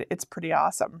notes, but it's pretty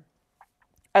awesome.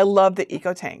 I love the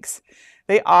EcoTanks.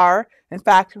 They are, in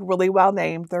fact, really well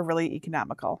named. They're really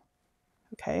economical.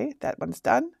 Okay, that one's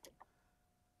done.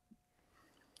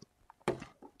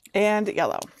 And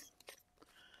yellow.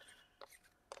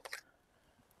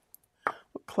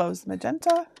 Close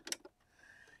magenta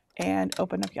and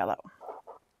open up yellow.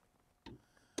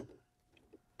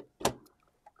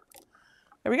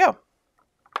 There we go.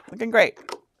 Looking great.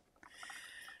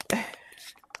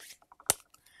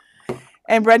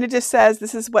 And Brenda just says,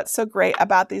 this is what's so great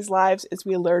about these lives is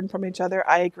we learn from each other.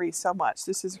 I agree so much.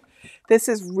 This is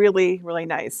really, really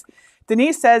nice.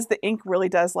 Denise says the ink really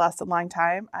does last a long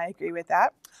time. I agree with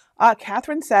that.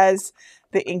 Catherine says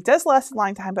the ink does last a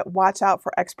long time, but watch out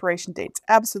for expiration dates.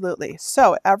 Absolutely.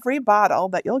 So every bottle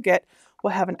that you'll get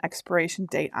will have an expiration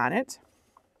date on it.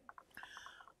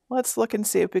 Let's look and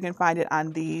see if we can find it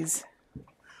on these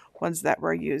ones that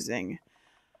we're using.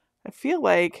 I feel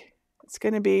like it's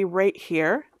going to be right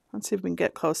here. Let's see if we can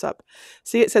get close up.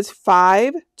 See, it says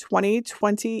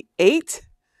 5/20/28.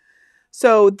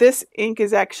 So this ink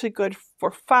is actually good for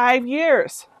 5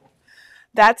 years.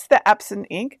 That's the Epson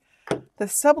ink. The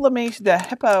Sublimation, the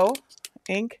Hippo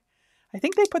ink, I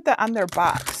think they put that on their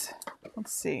box.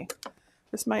 Let's see.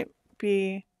 This might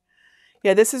be,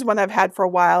 Yeah, this is one I've had for a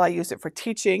while. I use it for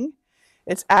teaching.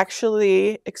 It's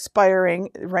actually expiring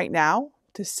right now,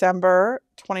 December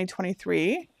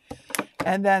 2023.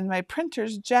 And then my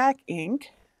printer's Jack ink.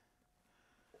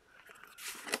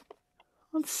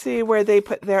 Let's see where they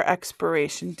put their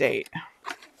expiration date.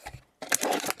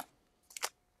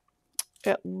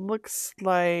 It looks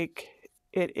like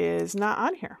it is not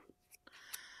on here.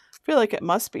 I feel like it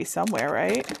must be somewhere,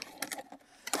 right?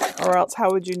 Or else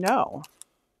how would you know?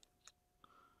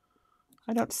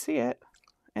 I don't see it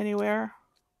anywhere.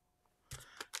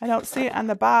 I don't see it on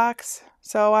the box,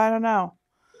 so I don't know.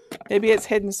 Maybe it's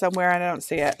hidden somewhere and I don't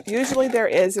see it. Usually there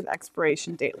is an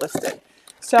expiration date listed.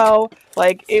 So,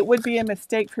 like, it would be a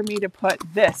mistake for me to put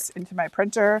this into my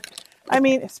printer. I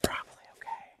mean, it's probably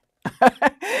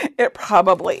okay. It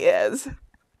probably is.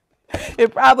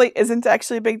 It probably isn't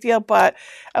actually a big deal, but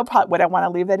would I want to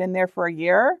leave that in there for a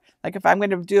year? Like, if I'm going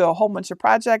to do a whole bunch of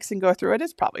projects and go through it,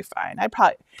 it's probably fine.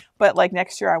 But like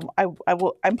next year,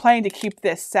 I'm planning to keep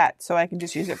this set so I can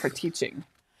just use it for teaching.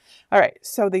 All right,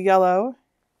 so the yellow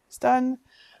is done.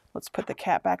 Let's put the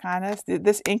cap back on us.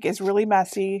 This ink is really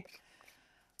messy.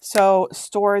 So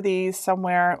store these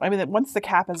somewhere. I mean, once the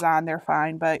cap is on, they're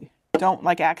fine, but don't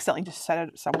like accidentally just set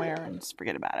it somewhere and just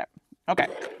forget about it. Okay.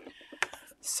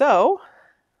 So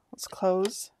let's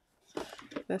close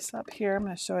this up here. I'm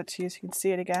going to show it to you so you can see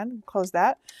it again. Close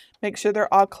that. Make sure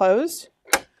they're all closed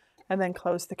and then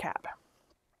close the cap.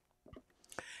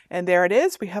 And there it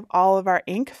is. We have all of our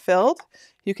ink filled.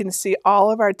 You can see all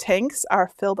of our tanks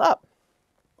are filled up.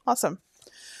 Awesome.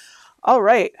 All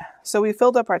right. So we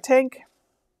filled up our tank.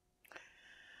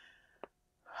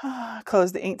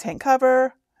 Close the ink tank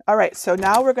cover. All right. So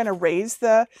now we're going to raise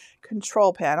the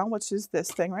control panel, which is this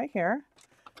thing right here.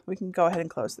 We can go ahead and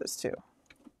close this too.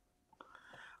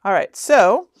 All right,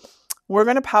 so we're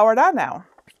going to power it on now.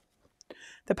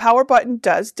 The power button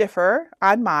does differ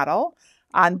on model.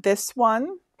 On this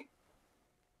one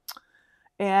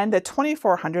and the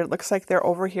 2400, it looks like they're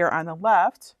over here on the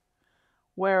left,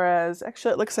 whereas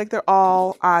actually it looks like they're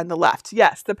all on the left.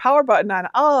 Yes, the power button on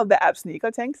all of the Epson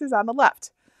EcoTanks is on the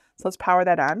left. So let's power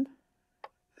that on.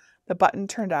 The button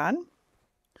turned on.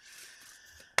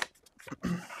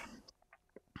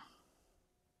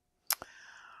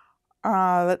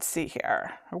 Let's see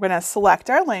here. We're going to select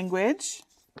our language.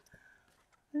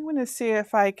 I'm going to see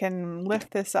if I can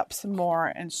lift this up some more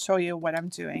and show you what I'm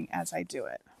doing as I do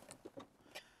it.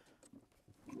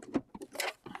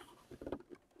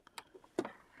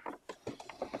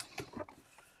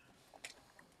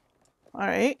 All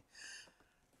right.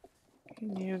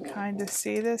 Can you kind of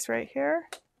see this right here?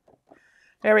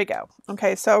 There we go.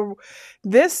 Okay, so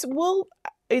this will,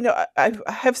 I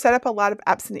have set up a lot of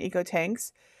Epson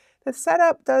EcoTanks. The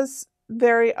setup does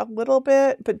vary a little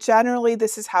bit, but generally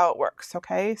this is how it works,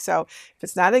 okay? So if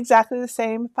it's not exactly the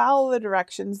same, follow the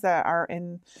directions that are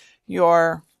in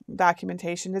your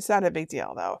documentation. It's not a big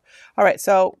deal though. All right,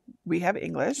 so we have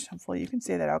English. Hopefully you can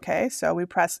see that okay. So we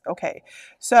press okay.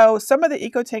 So some of the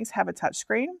EcoTanks have a touch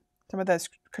screen, some of those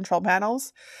control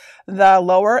panels. The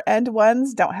lower end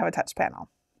ones don't have a touch panel,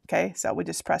 okay? So we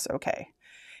just press okay.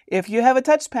 If you have a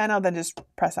touch panel, then just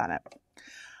press on it.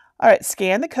 All right,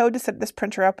 scan the code to set this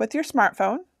printer up with your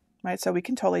smartphone, right? So we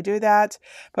can totally do that,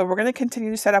 but we're going to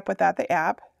continue to set up without the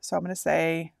app. So I'm going to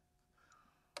say,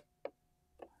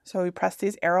 so we press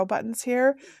these arrow buttons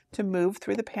here to move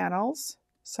through the panels.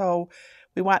 So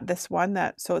we want this one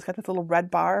so it's got this little red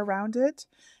bar around it,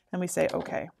 and we say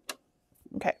okay.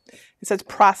 Okay, it says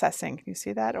processing. Can you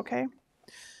see that? Okay.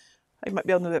 I might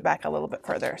be able to move it back a little bit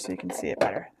further so you can see it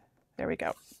better. There we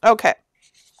go. Okay.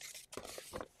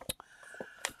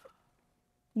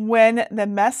 When the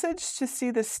message to see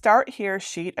the Start Here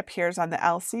sheet appears on the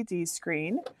LCD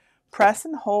screen, press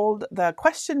and hold the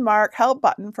question mark help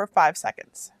button for 5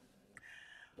 seconds.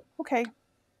 Okay.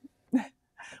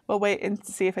 We'll wait and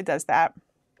see if it does that.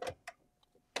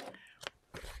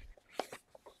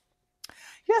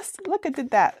 Yes, look, it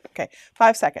did that. Okay,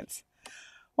 5 seconds.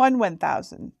 1,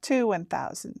 1000, 2,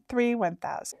 1000, 3,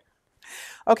 1000.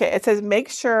 Okay, it says make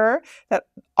sure that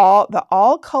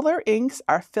all color inks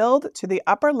are filled to the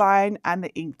upper line on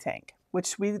the ink tank,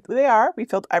 which they are. We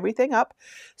filled everything up.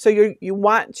 So you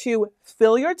want to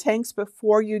fill your tanks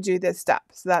before you do this step.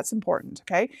 So that's important,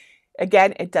 okay?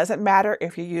 Again, it doesn't matter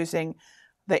if you're using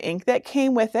the ink that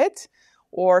came with it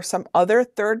or some other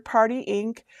third-party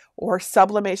ink or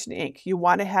sublimation ink. You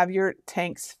want to have your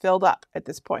tanks filled up at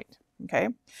this point. Okay,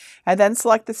 and then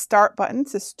select the start button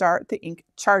to start the ink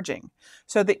charging.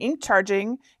 So the ink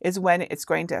charging is when it's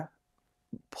going to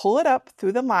pull it up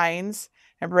through the lines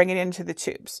and bring it into the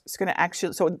tubes. It's going to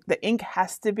actually, so the ink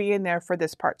has to be in there for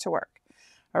this part to work.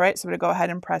 All right, so I'm going to go ahead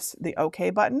and press the OK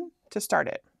button to start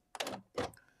it.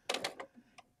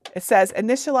 It says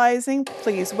initializing,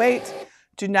 please wait.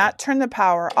 Do not turn the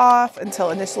power off until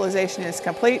initialization is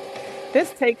complete.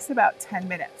 This takes about 10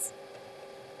 minutes.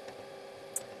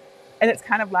 And it's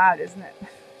kind of loud, isn't it?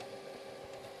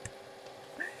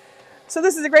 So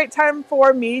this is a great time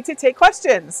for me to take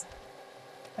questions.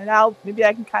 And maybe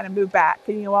I can kind of move back.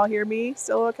 Can you all hear me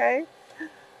still okay?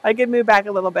 I can move back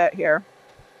a little bit here.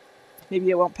 Maybe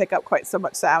it won't pick up quite so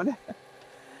much sound.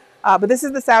 But this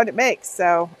is the sound it makes.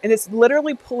 So, and it's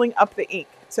literally pulling up the ink.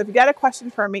 So if you got a question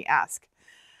for me, ask.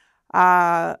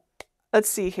 Let's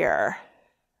see here.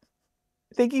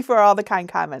 Thank you for all the kind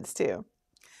comments too.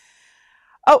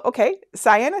 Oh, okay.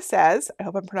 Sienna says, I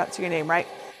hope I'm pronouncing your name right.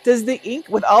 Does the ink,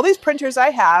 with all these printers I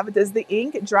have, does the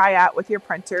ink dry out with your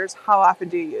printers? How often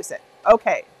do you use it?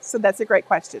 Okay, so that's a great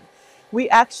question. We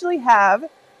actually have,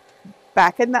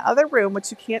 back in the other room,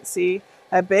 which you can't see,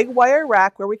 a big wire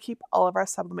rack where we keep all of our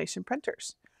sublimation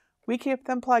printers. We keep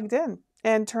them plugged in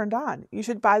and turned on. You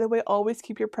should, by the way, always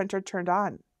keep your printer turned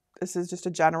on. This is just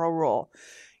a general rule.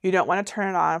 You don't want to turn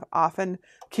it on often.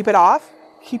 Keep it off.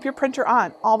 Keep your printer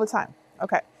on all the time.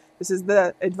 Okay, this is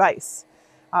the advice.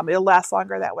 It'll last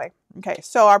longer that way. Okay,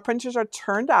 so our printers are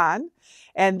turned on,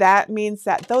 and that means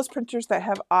that those printers that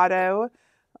have auto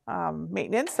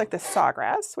maintenance, like the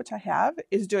Sawgrass, which I have,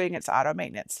 is doing its auto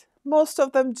maintenance. Most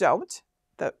of them don't.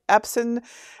 The Epson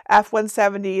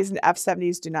F170s and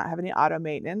F70s do not have any auto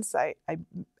maintenance. I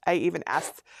even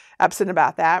asked Epson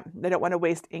about that. They don't want to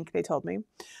waste ink, they told me.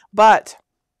 But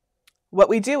what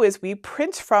we do is we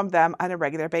print from them on a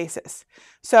regular basis.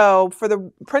 So for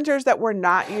the printers that we're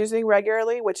not using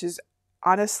regularly, which is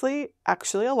honestly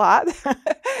actually a lot,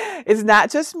 it's not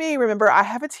just me. Remember, I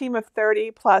have a team of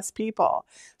 30 plus people.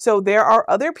 So there are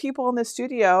other people in the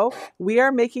studio. We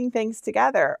are making things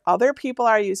together. Other people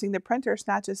are using the printers,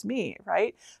 not just me,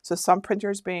 right? So some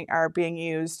printers are being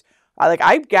used. Like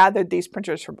I've gathered these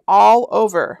printers from all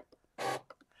over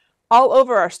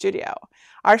our studio.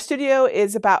 Our studio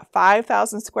is about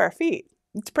 5,000 square feet.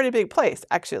 It's a pretty big place,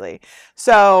 actually.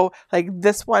 So like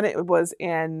this one, it was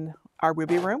in our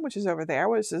Ruby room, which is over there,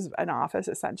 which is an office,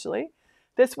 essentially.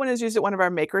 This one is used at one of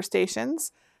our maker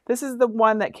stations. This is the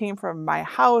one that came from my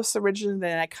house originally,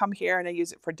 then I come here and I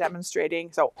use it for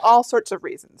demonstrating. So all sorts of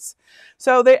reasons.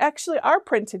 So they actually are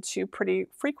printed to pretty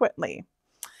frequently.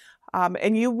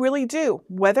 And you really do,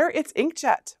 whether it's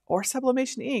inkjet or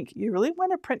sublimation ink, you really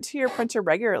want to print to your printer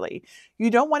regularly.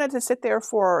 You don't want it to sit there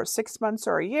for 6 months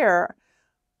or a year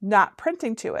not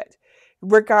printing to it.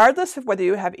 Regardless of whether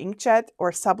you have inkjet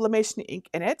or sublimation ink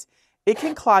in it, it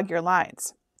can clog your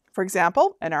lines. For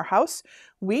example, in our house,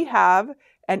 we have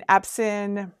an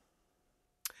Epson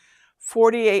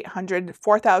 4800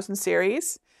 4000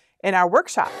 series in our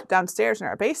workshop downstairs in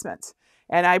our basement.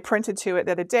 And I printed to it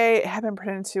the other day. I haven't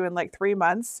printed to in like 3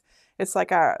 months. It's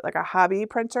like a hobby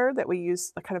printer that we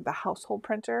use, like kind of the household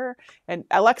printer. And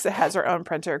Alexa has her own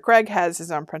printer. Greg has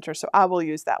his own printer, so I will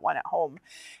use that one at home.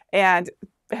 And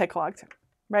it had clogged,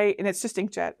 right? And it's just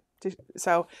inkjet.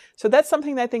 So that's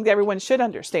something that I think that everyone should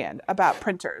understand about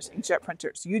printers, inkjet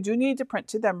printers. You do need to print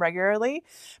to them regularly.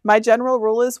 My general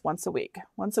rule is once a week.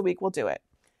 Once a week we'll do it.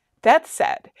 That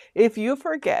said, if you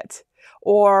forget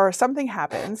or something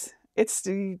happens, it's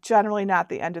generally not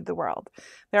the end of the world.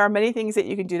 There are many things that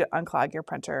you can do to unclog your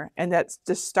printer, and that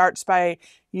just starts by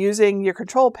using your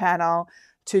control panel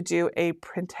to do a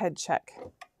print head check,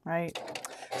 right?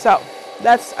 So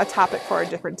that's a topic for a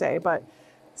different day, but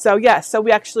so yes, so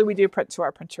we do print to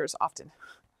our printers often.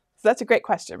 So that's a great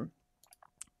question.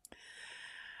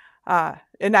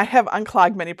 And I have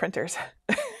unclogged many printers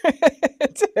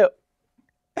too.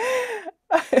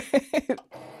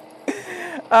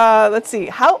 Let's see.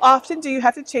 How often do you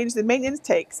have to change the maintenance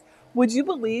tanks? Would you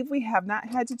believe we have not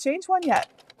had to change one yet?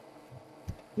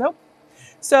 Nope.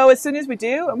 So as soon as we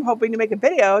do, I'm hoping to make a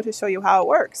video to show you how it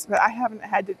works. But I haven't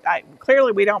had to,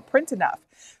 clearly we don't print enough.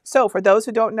 So for those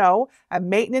who don't know, a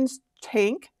maintenance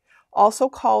tank, also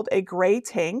called a gray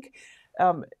tank,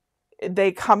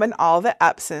 they come in all the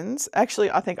Epsons.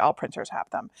 Actually, I think all printers have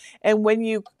them. And when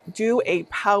you do a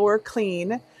power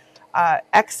clean,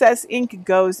 excess ink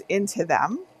goes into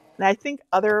them. And I think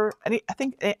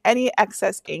any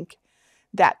excess ink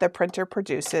that the printer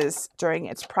produces during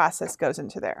its process goes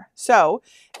into there. So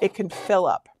it can fill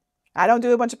up. I don't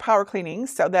do a bunch of power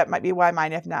cleanings, so that might be why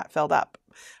mine have not filled up.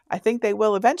 I think they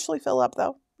will eventually fill up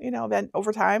though,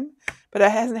 over time, but it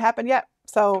hasn't happened yet.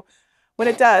 So when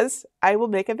it does, I will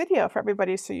make a video for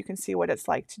everybody so you can see what it's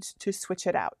like to switch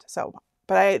it out. So,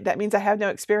 but that means I have no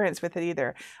experience with it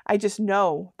either. I just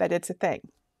know that it's a thing.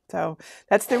 So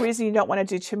that's the reason you don't want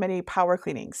to do too many power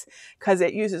cleanings, because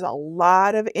it uses a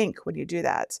lot of ink when you do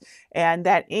that. And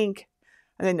that ink,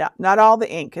 and then not all the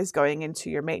ink is going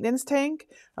into your maintenance tank.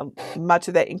 Much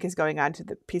of that ink is going onto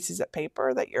the pieces of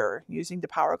paper that you're using to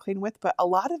power clean with, but a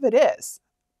lot of it is.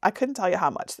 I couldn't tell you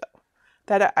how much though.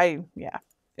 Yeah.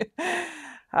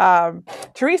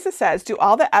 Teresa says, do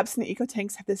all the Epson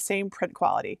EcoTanks have the same print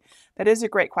quality? That is a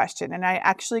great question. And I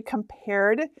actually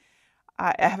compared,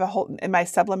 I have a whole, in my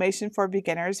Sublimation for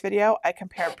Beginners video, I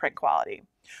compared print quality.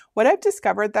 What I've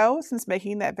discovered though, since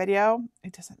making that video,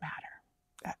 it doesn't matter.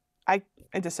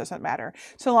 It just doesn't matter.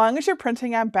 So long as you're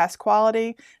printing on best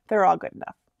quality, they're all good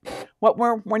enough. What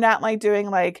we're not like doing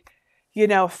like, you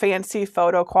know, fancy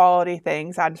photo quality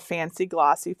things on fancy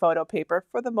glossy photo paper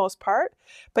for the most part.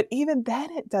 But even then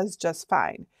it does just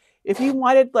fine. If you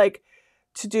wanted like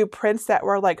to do prints that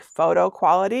were like photo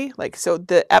quality, like so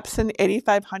the Epson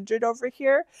 8500 over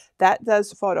here, that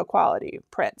does photo quality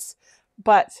prints.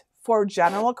 But for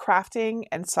general crafting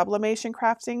and sublimation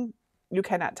crafting, you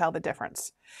cannot tell the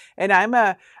difference. And I'm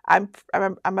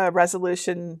a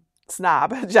resolution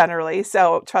snob generally,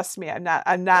 so trust me,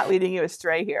 I'm not leading you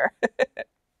astray here.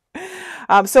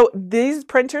 So these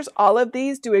printers, all of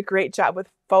these do a great job with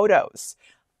photos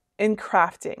in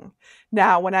crafting.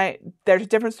 Now, there's a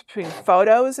difference between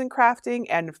photos in crafting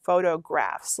and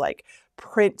photographs, like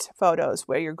print photos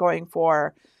where you're going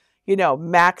for, you know,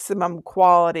 maximum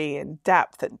quality and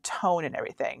depth and tone and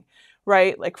everything,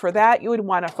 right? Like for that, you would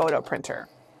want a photo printer.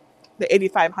 The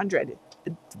 8500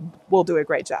 will do a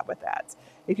great job with that.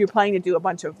 If you're planning to do a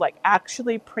bunch of like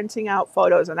actually printing out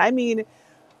photos, and I mean,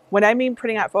 when I mean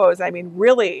printing out photos, I mean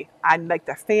really on like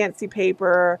the fancy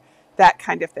paper, that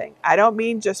kind of thing. I don't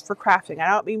mean just for crafting. I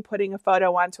don't mean putting a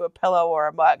photo onto a pillow or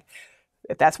a mug.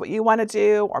 If that's what you want to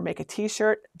do, or make a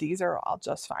t-shirt, these are all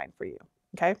just fine for you,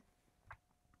 okay?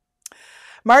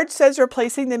 Marge says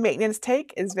replacing the maintenance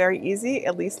tank is very easy,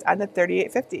 at least on the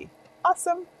 3850.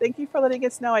 Awesome. Thank you for letting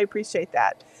us know. I appreciate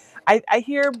that. I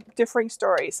hear differing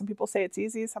stories. Some people say it's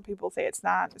easy. Some people say it's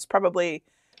not. It's probably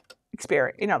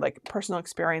experience, you know, like personal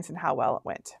experience and how well it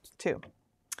went too.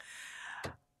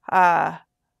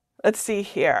 Let's see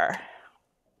here.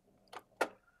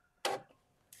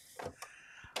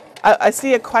 I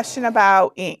see a question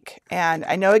about ink, and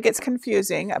I know it gets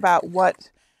confusing about what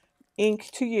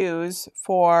ink to use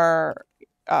for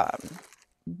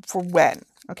when.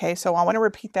 Okay, so I want to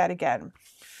repeat that again.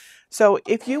 So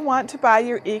if you want to buy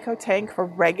your EcoTank for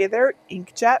regular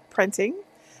inkjet printing,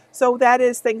 so that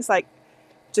is things like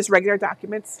just regular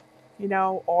documents, you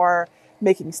know, or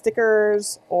making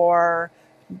stickers, or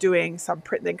doing some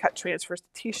print and cut transfers to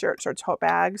t-shirts or tote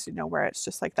bags, you know, where it's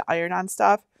just like the iron-on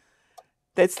stuff.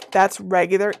 That's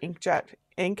regular inkjet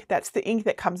ink. That's the ink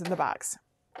that comes in the box.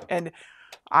 And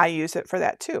I use it for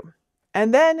that too.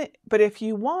 And then, but if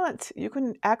you want, you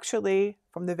can actually,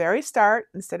 from the very start,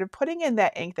 instead of putting in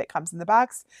that ink that comes in the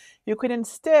box, you can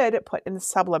instead put in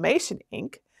sublimation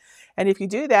ink. And if you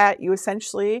do that, you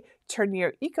essentially turn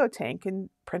your EcoTank and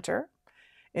printer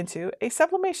into a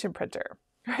sublimation printer,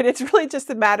 right? It's really just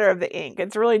a matter of the ink.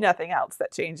 It's really nothing else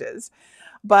that changes.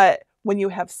 But when you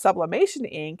have sublimation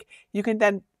ink, you can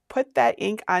then put that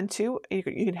ink onto, you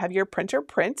can have your printer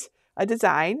print a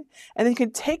design, and then you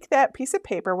can take that piece of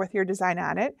paper with your design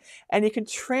on it, and you can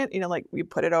like you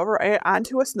put it over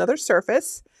onto another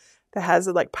surface that has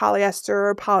like polyester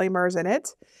or polymers in it,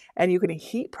 and you can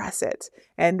heat press it,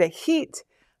 and the heat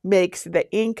makes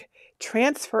the ink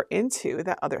transfer into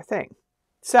the other thing.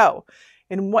 So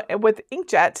with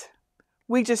inkjet,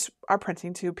 we just are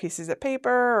printing 2 pieces of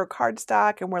paper or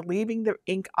cardstock, and we're leaving the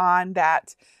ink on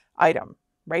that item.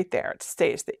 Right there, it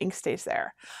stays, the ink stays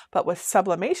there. But with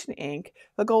sublimation ink,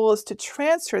 the goal is to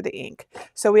transfer the ink.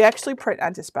 So we actually print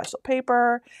onto special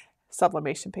paper,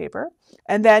 sublimation paper,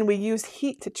 and then we use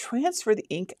heat to transfer the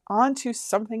ink onto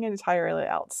something entirely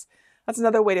else. That's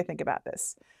another way to think about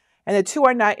this. And the two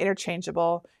are not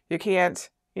interchangeable. You can't,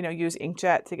 you know, use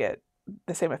inkjet to get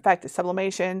the same effect as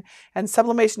sublimation, and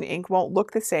sublimation ink won't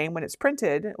look the same when it's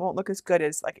printed. It won't look as good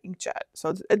as like inkjet.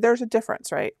 So there's a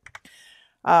difference, right?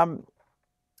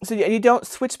 So you don't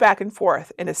switch back and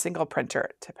forth in a single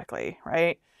printer typically,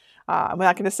 right? I'm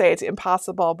not going to say it's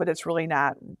impossible, but it's really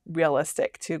not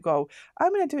realistic to go,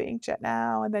 I'm going to do inkjet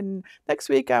now, and then next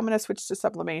week I'm going to switch to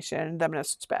sublimation, and I'm going to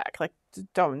switch back. Like,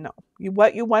 don't know.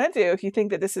 What you want to do, if you think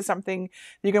that this is something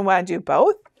you're going to want to do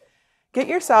both, get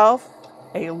yourself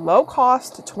a low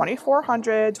cost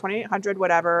 2400, 2800,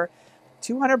 whatever,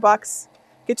 $200,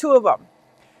 get 2 of them.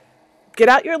 Get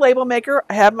out your label maker.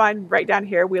 I have mine right down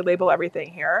here. We label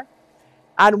everything here.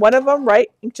 On one of them, write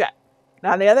inkjet.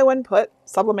 And on the other one, put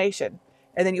sublimation.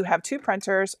 And then you have two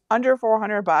printers under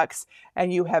 $400,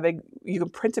 and you can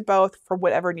print it both for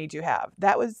whatever need you have.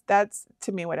 That's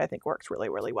to me what I think works really,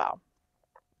 really well.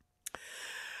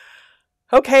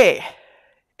 Okay,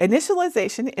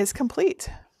 initialization is complete.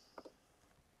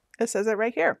 It says it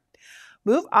right here.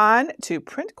 Move on to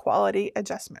print quality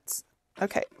adjustments.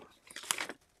 Okay.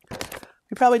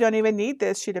 You probably don't even need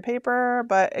this sheet of paper,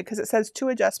 but because it says 2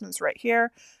 adjustments right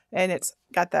here, and it's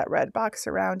got that red box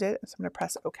around it. So I'm going to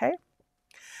press OK.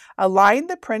 Align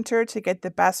the printer to get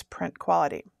the best print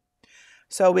quality.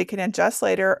 So we can adjust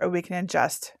later or we can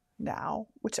adjust now,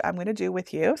 which I'm going to do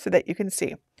with you so that you can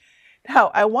see.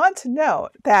 Now, I want to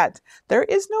note that there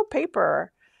is no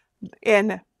paper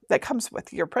that comes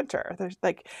with your printer. There's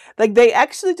like they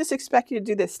actually just expect you to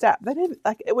do this step. They didn't,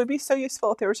 it would be so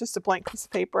useful if there was just a blank piece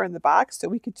of paper in the box so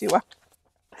we could do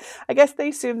I guess they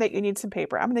assume that you need some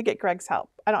paper. I'm going to get Greg's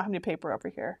help. I don't have any paper over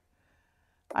here.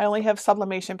 I only have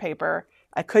sublimation paper.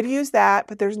 I could use that,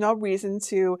 but there's no reason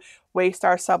to waste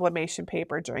our sublimation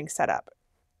paper during setup.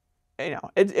 You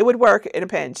know, it would work in a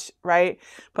pinch, right?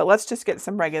 But let's just get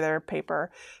some regular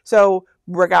paper. So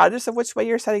regardless of which way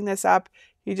you're setting this up,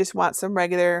 you just want some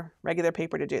regular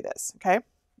paper to do this, okay?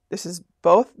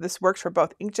 This works for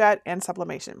both inkjet and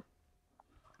sublimation.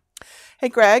 Hey,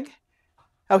 Greg.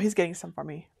 Oh, he's getting some for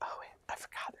me. Oh, wait, I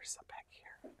forgot there's some back here.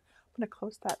 I'm going to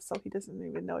close that so he doesn't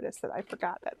even notice that I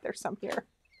forgot that there's some here.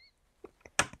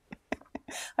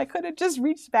 I could have just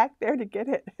reached back there to get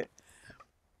it.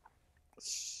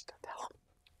 Shh, don't tell him.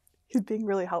 He's being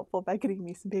really helpful by getting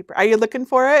me some paper. Are you looking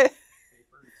for it?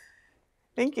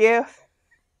 Thank you.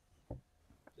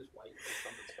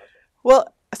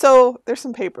 Well, so there's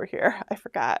some paper here. I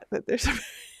forgot that there's some.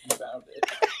 You found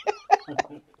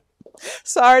it.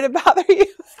 Sorry to bother you.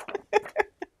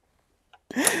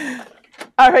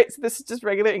 All right, so this is just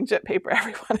regular inkjet paper,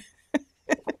 everyone.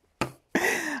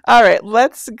 All right,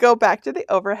 let's go back to the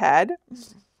overhead.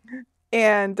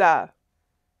 And I'm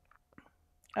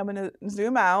going to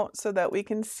zoom out so that we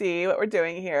can see what we're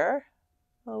doing here.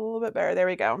 A little bit better. There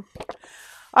we go.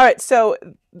 All right, so,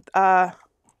 oh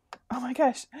my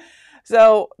gosh.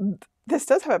 So this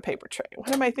does have a paper tray.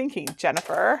 What am I thinking,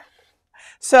 Jennifer?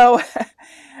 So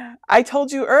I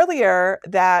told you earlier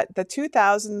that the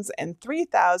 2000s and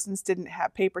 3000s didn't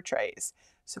have paper trays.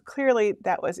 So clearly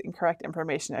that was incorrect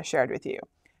information I shared with you.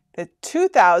 The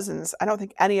 2000s, I don't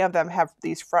think any of them have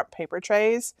these front paper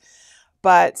trays,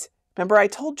 but remember I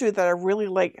told you that I really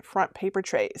like front paper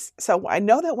trays. So I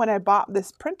know that when I bought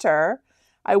this printer,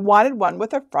 I wanted one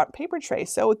with a front paper tray.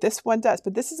 So this one does,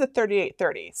 but this is a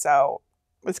 3830. So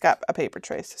it's got a paper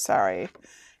tray. So sorry.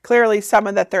 Clearly some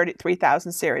of the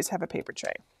 3000 series have a paper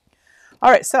tray. All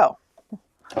right. So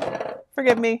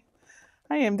forgive me.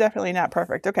 I am definitely not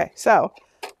perfect. Okay. So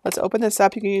let's open this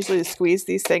up. You can usually squeeze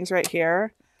these things right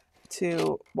here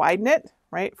to widen it,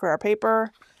 right, for our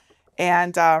paper.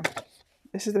 And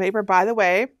this is the paper, by the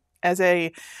way, as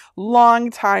a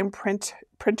long-time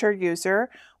printer user.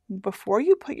 Before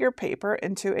you put your paper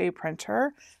into a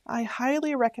printer, I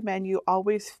highly recommend you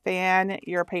always fan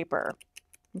your paper,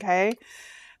 okay?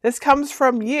 This comes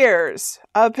from years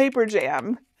of paper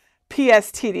jam,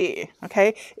 PSTD,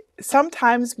 okay?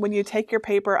 Sometimes when you take your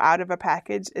paper out of a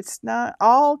package, it's not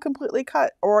all completely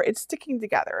cut or it's sticking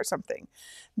together or something.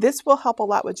 This will help a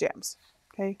lot with jams,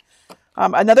 okay?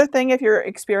 Another thing, if you're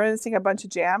experiencing a bunch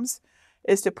of jams,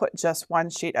 is to put just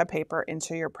one sheet of paper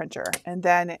into your printer, and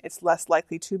then it's less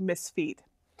likely to misfeed.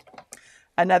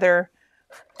 Another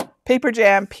paper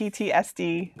jam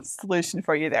PTSD solution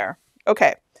for you there.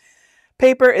 Okay,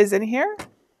 paper is in here.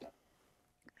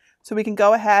 So we can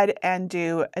go ahead and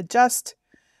do adjust,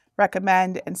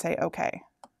 recommend, and say okay.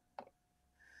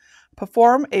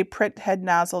 Perform a print head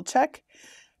nozzle check.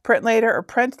 Print later or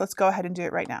print, let's go ahead and do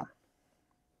it right now.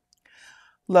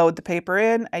 Load the paper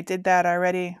in, I did that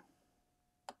already.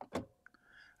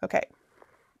 Okay,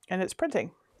 and it's printing.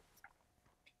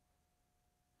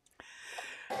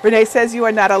 Renee says you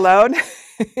are not alone.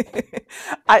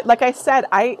 Like I said,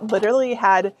 I literally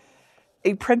had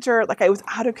a printer, like I was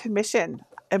out of commission.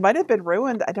 It might have been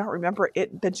ruined. I don't remember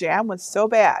it. The jam was so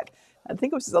bad. I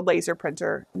think it was a laser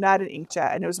printer, not an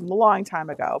inkjet. And it was a long time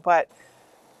ago, but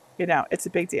you know, it's a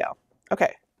big deal.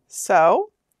 Okay, so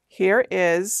here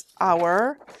is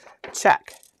our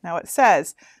check. Now it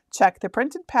says, check the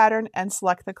printed pattern and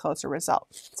select the closer result.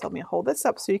 So let me hold this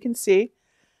up so you can see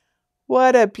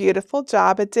what a beautiful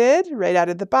job it did right out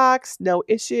of the box. No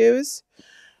issues.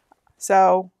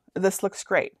 So this looks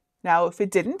great. Now, if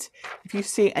it didn't, if you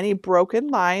see any broken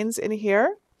lines in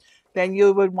here, then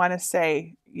you would want to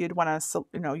say, you'd want to,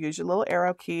 use your little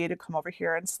arrow key to come over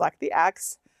here and select the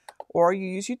X, or you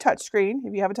use your touch screen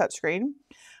if you have a touch screen.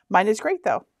 Mine is great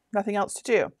though, nothing else to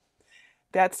do.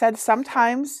 That said,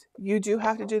 sometimes you do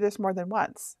have to do this more than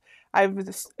once.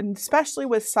 Especially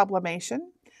with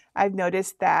sublimation, I've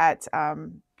noticed that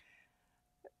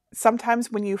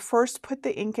sometimes when you first put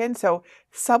the ink in, so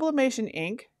sublimation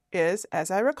ink is, as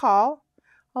I recall,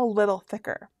 a little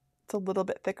thicker. It's a little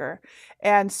bit thicker.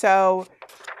 And so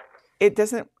it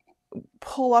doesn't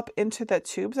pull up into the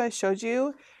tubes I showed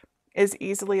you as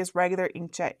easily as regular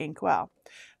inkjet ink will.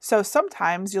 So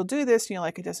sometimes you'll do this and you're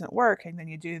like, it doesn't work. And then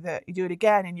you do it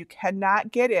again and you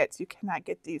cannot get it. You cannot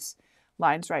get these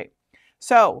lines right.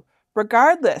 So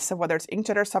regardless of whether it's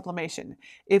inkjet or sublimation,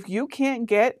 if you can't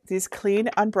get these clean,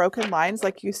 unbroken lines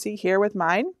like you see here with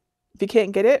mine, if you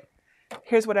can't get it,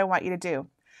 here's what I want you to do.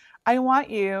 I want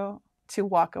you to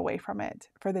walk away from it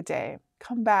for the day.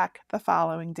 Come back the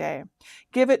following day.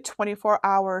 Give it 24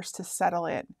 hours to settle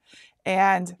in.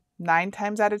 And 9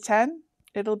 times out of 10,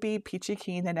 it'll be peachy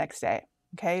keen the next day.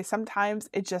 Okay, sometimes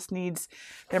it just needs,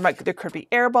 there could be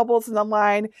air bubbles in the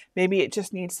line. Maybe it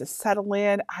just needs to settle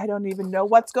in. I don't even know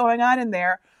what's going on in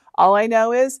there. All I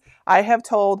know is I have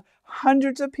told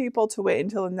hundreds of people to wait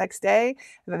until the next day.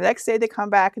 And the next day they come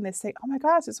back and they say, oh my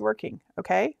gosh, it's working.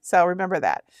 Okay, so remember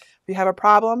that. If you have a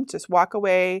problem, just walk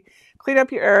away, clean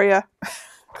up your area,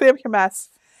 clean up your mess,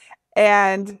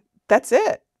 and that's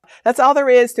it. That's all there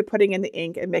is to putting in the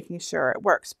ink and making sure it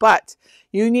works. But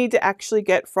you need to actually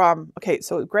get from, okay,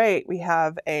 so great, we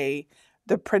have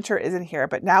the printer is in here,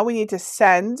 but now we need to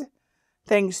send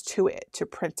things to it to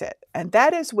print it. And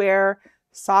that is where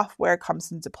software comes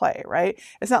into play, right?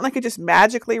 It's not like it just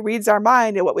magically reads our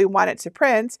mind and what we want it to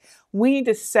print. We need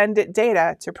to send it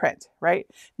data to print, right?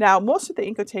 Now, most of the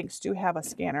EcoTanks do have a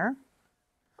scanner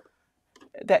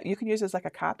that you can use as like a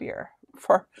copier.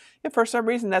 If for some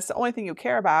reason that's the only thing you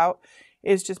care about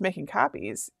is just making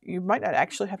copies, you might not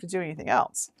actually have to do anything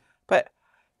else. But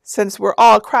since we're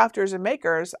all crafters and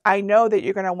makers, I know that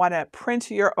you're going to want to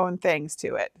print your own things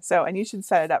to it. So, and you should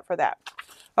set it up for that.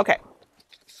 Okay.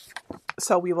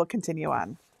 So we will continue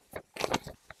on.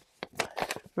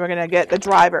 We're going to get the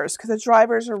drivers because the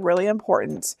drivers are really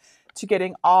important to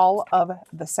getting all of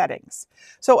the settings.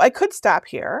 So I could stop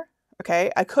here.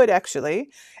 Okay, I could actually,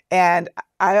 and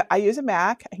I use a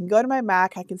Mac. I can go to my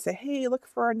Mac. I can say, hey, look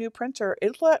for a new printer.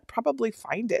 It'll probably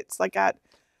find it. It's like I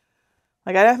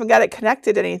haven't got it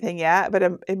connected to anything yet, but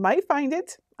it might find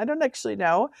it. I don't actually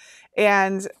know.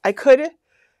 And I could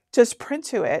just print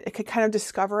to it. It could kind of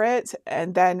discover it,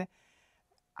 and then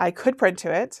I could print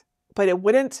to it, but it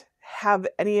wouldn't have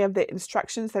any of the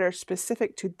instructions that are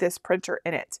specific to this printer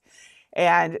in it.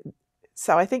 And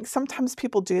so I think sometimes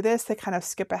people do this. They kind of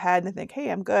skip ahead and think,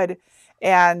 hey, I'm good.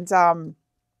 And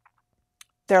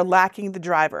they're lacking the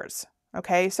drivers.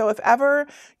 Okay, so if ever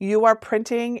you are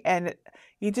printing and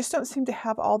you just don't seem to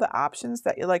have all the options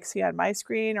that you like see on my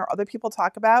screen or other people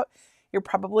talk about, you're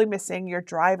probably missing your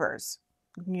drivers.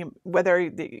 Whether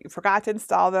you forgot to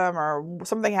install them or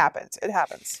something happens, it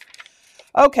happens.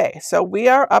 Okay, so we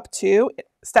are up to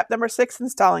step number 6,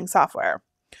 installing software.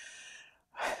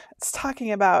 It's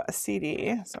talking about a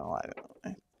CD. So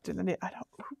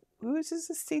who uses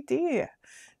a CD?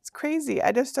 It's crazy.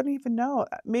 I just don't even know.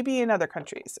 Maybe in other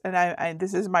countries. And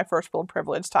this is my first world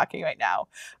privilege talking right now.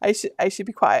 I should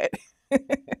be quiet.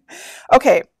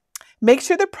 Okay. Make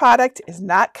sure the product is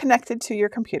not connected to your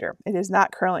computer. It is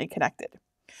not currently connected.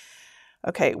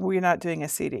 Okay, we're not doing a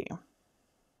CD.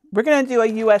 We're going to do a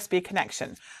USB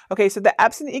connection. Okay, so the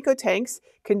Epson EcoTanks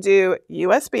can do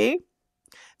USB.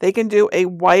 They can do a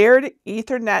wired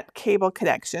Ethernet cable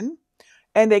connection,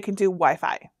 and they can do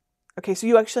Wi-Fi. Okay, so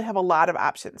you actually have a lot of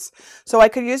options. So I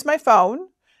could use my phone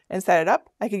and set it up.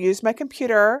 I could use my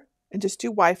computer and just do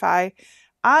Wi-Fi.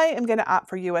 I am going to opt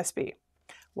for USB.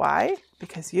 Why?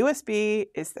 Because USB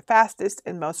is the fastest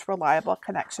and most reliable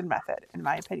connection method, in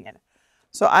my opinion.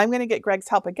 So I'm going to get Greg's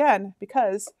help again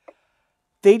because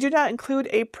they do not include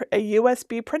a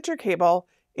USB printer cable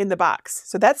in the box.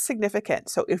 So that's significant.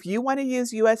 So if you want to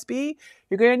use USB,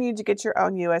 you're going to need to get your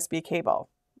own USB cable.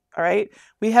 All right.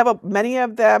 We have many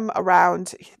of them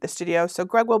around the studio. So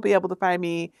Greg will be able to find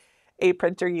me a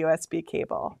printer USB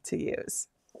cable to use.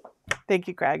 Thank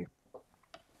you, Greg.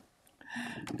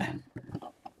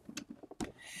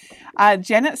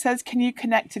 Janet says, can you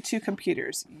connect to 2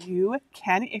 computers? You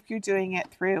can if you're doing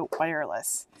it through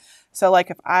wireless. So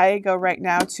like if I go right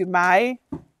now to my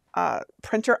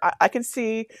printer, I can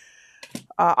see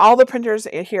all the printers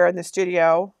here in the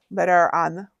studio that are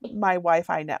on my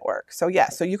Wi-Fi network. So yeah,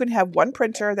 so you can have one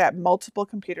printer that multiple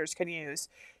computers can use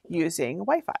using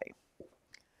Wi-Fi.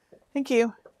 Thank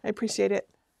you. I appreciate it.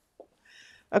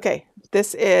 Okay,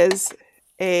 this is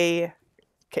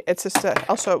it's just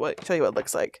I'll show you what it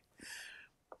looks like.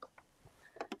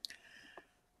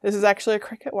 This is actually a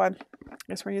Cricut one. I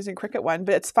guess we're using Cricut one,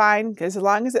 but it's fine because as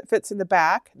long as it fits in the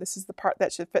back, this is the part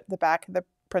that should fit in the back of the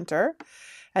printer.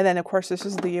 And then of course this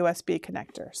is the USB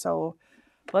connector. So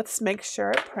let's make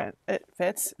sure it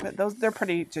fits, but they're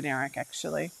pretty generic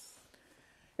actually.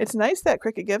 It's nice that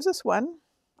Cricut gives us one.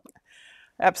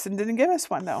 Epson didn't give us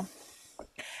one though.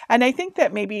 And I think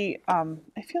that maybe,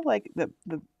 I feel like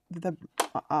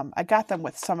I got them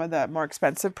with some of the more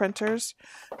expensive printers,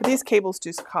 but these cables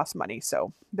do cost money,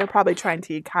 so they're probably trying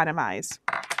to economize.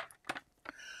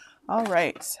 All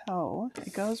right, so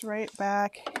it goes right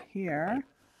back here.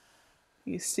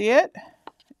 You see it?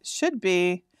 It should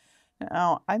be,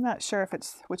 no, I'm not sure if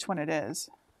it's which one it is.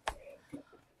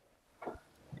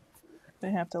 I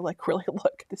have to like really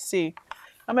look to see.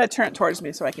 I'm going to turn it towards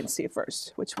me so I can see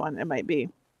first which one it might be. It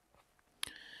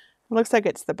looks like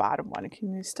it's the bottom one.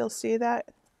 Can you still see that?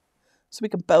 So we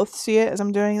can both see it as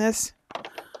I'm doing this.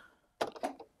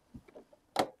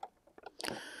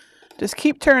 Just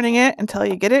keep turning it until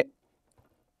you get it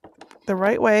the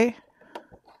right way.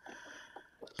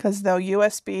 Because though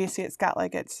USB, see it's got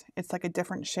like it's like a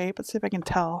different shape. Let's see if I can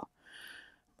tell.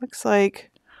 Looks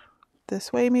like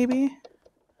this way maybe.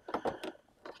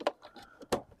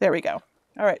 There we go.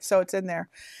 All right, so it's in there.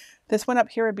 This one up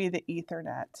here would be the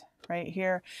Ethernet right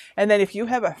here. And then if you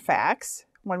have a fax,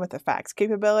 one with a fax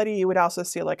capability, you would also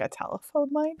see like a telephone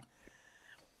line.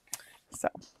 So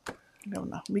I don't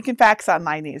know. We can fax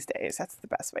online these days. That's the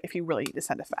best way if you really need to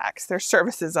send a fax. There's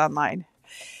services online.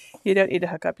 You don't need to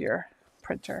hook up your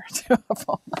printer to a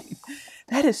phone line.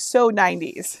 That is so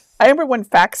 90s. I remember when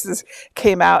faxes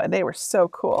came out and they were so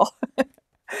cool.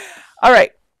 All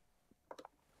right.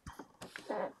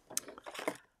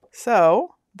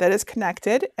 So that is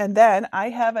connected. And then I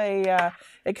have a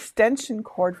extension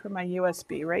cord for my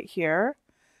USB right here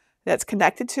that's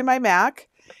connected to my Mac.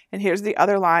 And here's the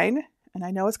other line. And I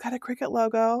know it's got a Cricut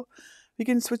logo. We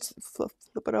can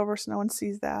flip it over so no one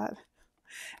sees that.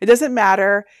 It doesn't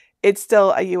matter. It's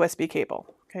still a USB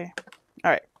cable. Okay.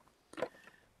 All right.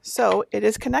 So it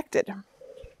is connected.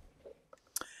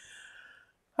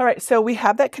 All right. So we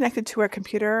have that connected to our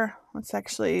computer. Let's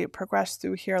actually progress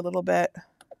through here a little bit.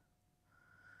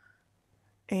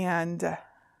 And it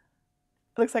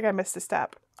looks like I missed a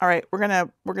step. All right, we're gonna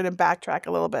backtrack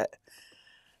a little bit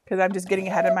because I'm just getting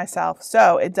ahead of myself.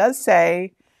 So it does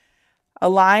say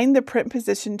align the print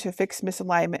position to fix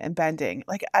misalignment and bending.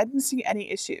 Like I didn't see any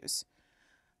issues.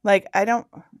 Like I don't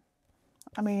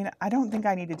think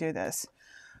I need to do this.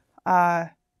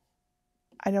 I'm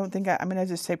gonna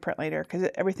just say print later because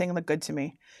everything looked good to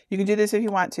me. You can do this if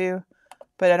you want to,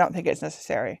 but I don't think it's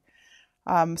necessary.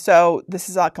 So this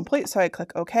is all complete. So I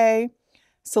click OK.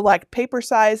 Select paper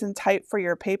size and type for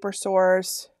your paper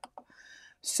source.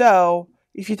 So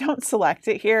if you don't select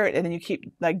it here and then you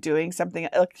keep like doing something,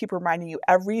 it'll keep reminding you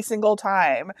every single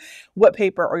time what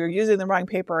paper, or you're using the wrong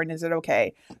paper and is it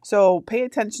okay? So pay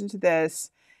attention to this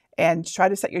and try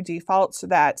to set your default so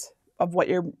that of what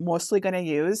you're mostly going to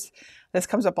use. This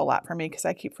comes up a lot for me because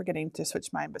I keep forgetting to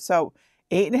switch mine. But so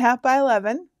 8.5 by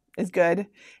 11 is good.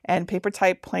 And paper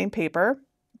type, plain paper,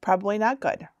 probably not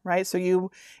good, right? So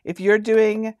if you're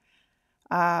doing,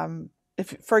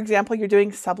 if for example, you're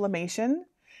doing sublimation,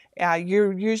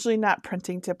 you're usually not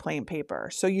printing to plain paper.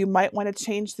 So you might want to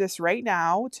change this right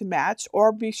now to match,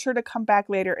 or be sure to come back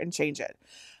later and change it.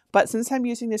 But since I'm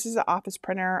using this as an office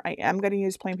printer, I am going to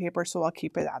use plain paper, so I'll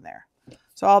keep it on there.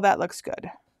 So all that looks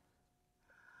good.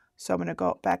 So I'm going to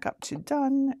go back up to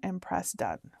done and press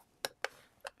done.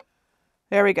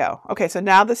 There we go. Okay, so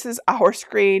now this is our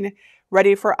screen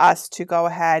ready for us to go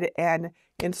ahead and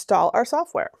install our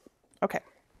software. Okay,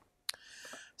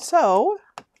 so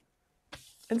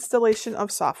installation of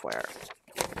software.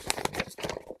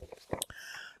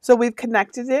 So we've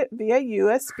connected it via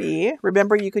USB.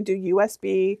 Remember, you can do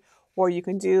USB or you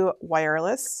can do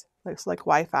wireless, looks like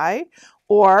Wi-Fi,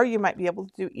 or you might be able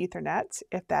to do Ethernet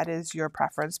if that is your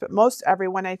preference. But most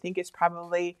everyone, I think,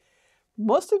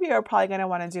 most of you are probably going to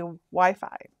want to do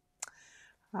Wi-Fi.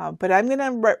 But I'm going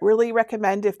to really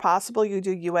recommend, if possible, you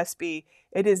do USB.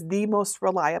 It is the most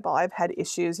reliable. I've had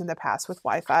issues in the past with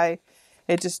Wi-Fi.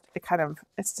 It's just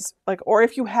like, or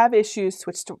if you have issues,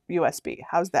 switch to USB.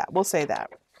 How's that? We'll say that.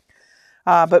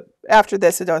 But after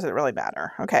this, it doesn't really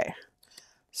matter. Okay.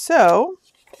 So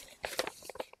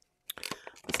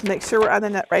let's make sure we're on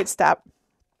the right step.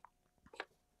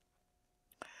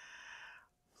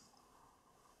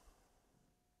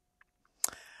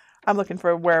 I'm looking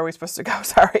for where are we supposed to go,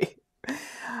 sorry.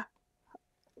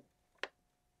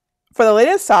 For the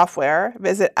latest software,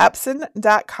 visit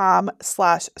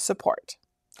epson.com/support.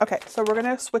 Okay, so we're going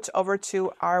to switch over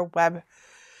to our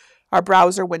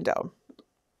browser window.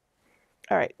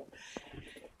 All right.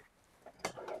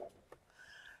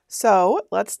 So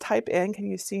let's type in, can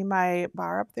you see my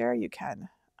bar up there? You can.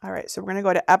 All right, so we're gonna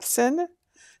go to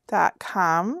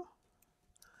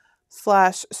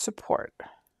epson.com/support.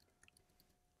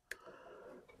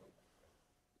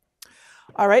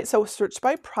 All right, so search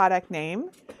by product name.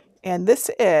 And this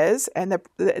is, and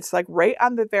it's like right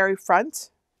on the very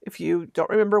front, if you don't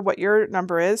remember what your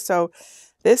number is. So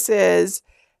this is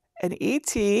an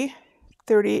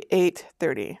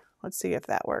ET3830. Let's see if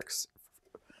that works.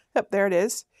 Yep, there it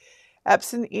is.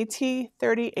 Epson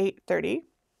ET3830.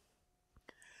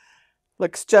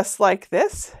 Looks just like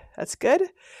this. That's good.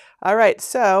 All right,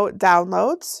 so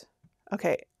downloads.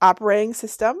 Okay, operating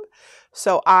system.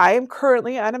 So I am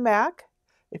currently on a Mac.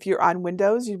 If you're on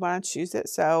Windows, you want to choose it.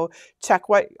 So check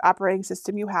what operating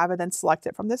system you have and then select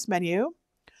it from this menu.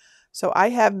 So I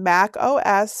have Mac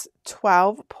OS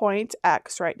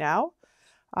 12.x right now.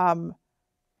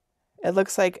 It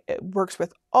looks like it works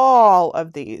with all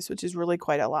of these, which is really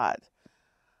quite a lot.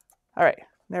 All right,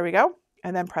 there we go.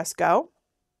 And then press go.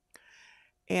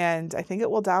 And I think it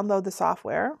will download the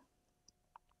software.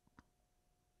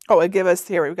 Oh,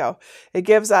 here we go. It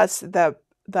gives us the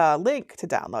link to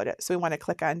download it. So we want to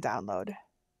click on download.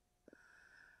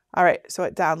 All right, so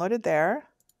it downloaded there.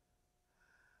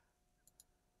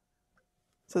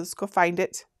 So let's go find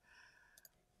it.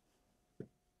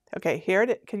 Okay, here it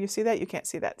is. Can you see that? You can't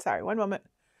see that. Sorry, one moment.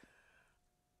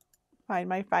 Find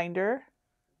my finder.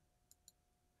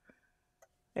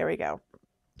 There we go.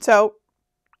 So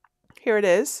here it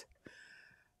is.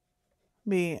 Let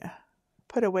me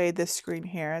put away this screen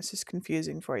here. It's just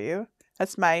confusing for you.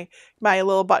 That's my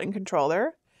little button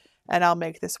controller. And I'll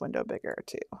make this window bigger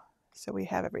too. So we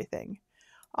have everything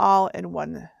all in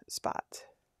one spot.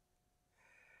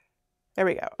 There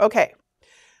we go. Okay.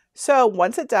 So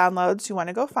once it downloads, you want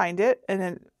to go find it.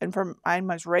 And for mine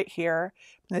was right here.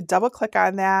 I'm going to double click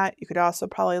on that. You could also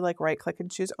probably like right click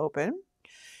and choose open.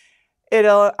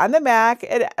 It'll, on the Mac,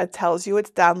 it tells you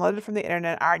it's downloaded from the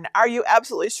internet. Are you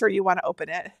absolutely sure you want to open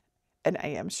it? And I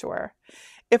am sure.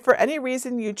 If for any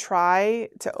reason you try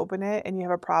to open it and you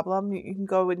have a problem, you can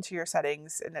go into your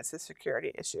settings and it's a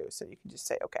security issue. So you can just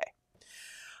say, okay.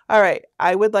 All right,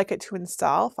 I would like it to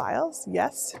install files.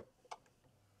 Yes.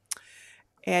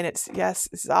 And it's, yes,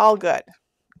 this is all good.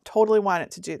 Totally want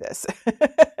it to do this.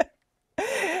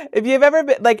 If you've ever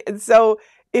been, like, so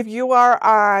if you are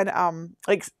on,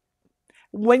 like,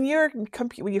 when you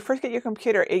first get your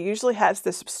computer, it usually has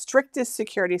the strictest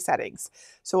security settings.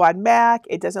 So on Mac,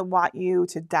 it doesn't want you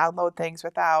to download things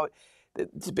without,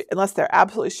 unless they're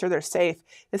absolutely sure they're safe.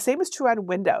 The same is true on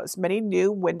Windows. Many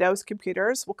new Windows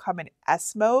computers will come in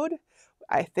S mode.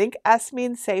 I think S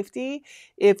means safety.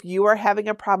 If you are having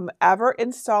a problem ever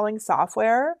installing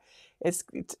software,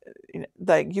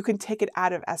 you can take it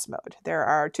out of S mode. There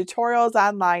are tutorials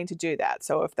online to do that.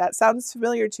 So if that sounds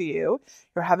familiar to you,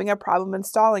 you're having a problem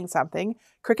installing something,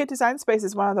 Cricut Design Space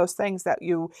is one of those things that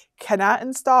you cannot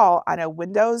install on a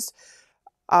Windows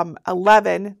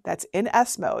 11 that's in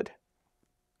S mode.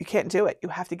 You can't do it. You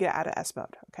have to get out of S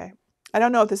mode, okay? I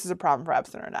don't know if this is a problem for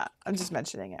Epson or not. I'm just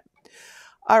mentioning it.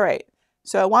 All right.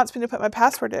 So it wants me to put my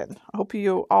password in. I hope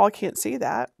you all can't see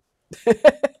that.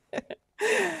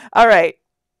 All right.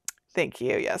 Thank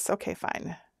you. Yes. Okay,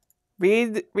 fine.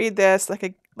 Read this like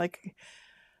a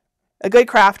good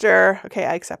crafter. Okay,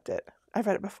 I accept it. I've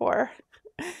read it before.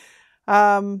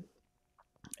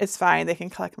 It's fine. They can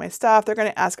collect my stuff. They're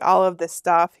going to ask all of this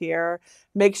stuff here.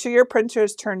 Make sure your printer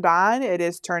is turned on. It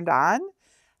is turned on.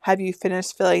 Have you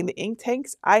finished filling the ink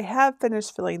tanks? I have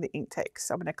finished filling the ink tanks.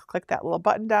 So I'm going to click that little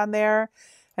button down there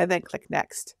and then click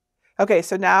next. Okay,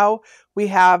 so now we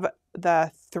have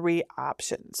the 3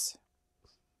 options.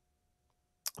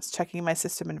 It's checking my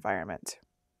system environment.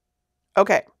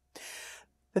 Okay,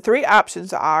 the 3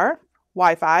 options are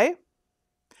Wi-Fi,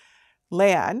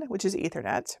 LAN, which is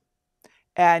Ethernet,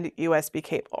 and USB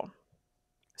cable.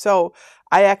 So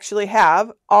I actually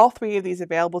have all 3 of these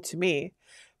available to me,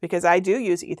 because I do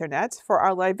use Ethernet for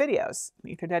our live videos.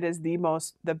 Ethernet is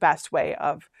the best way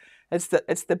of, it's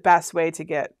the best way to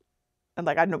get, and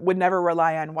like I would never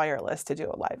rely on wireless to do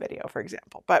a live video, for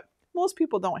example. But most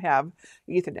people don't have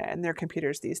Ethernet in their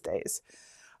computers these days.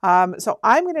 So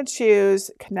I'm going to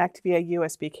choose connect via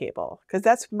USB cable, because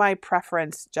that's my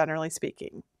preference, generally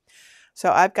speaking.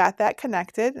 So I've got that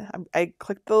connected. I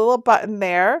clicked the little button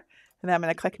there, and then I'm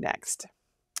going to click next.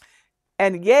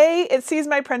 And yay, it sees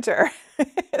my printer.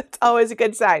 It's always a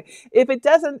good sign. If it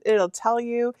doesn't, it'll tell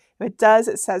you. If it does,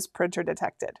 it says printer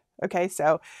detected. Okay,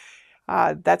 so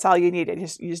that's all you need. You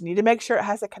just need to make sure it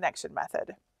has a connection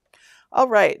method. All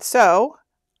right, so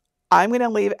I'm going to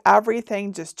leave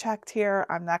everything just checked here.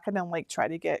 I'm not going to like try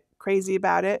to get crazy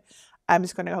about it. I'm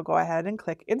just going to go ahead and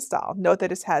click install. Note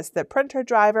that it has the printer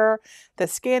driver, the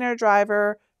scanner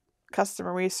driver,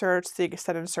 customer research, the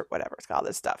extended insert, whatever. It's got all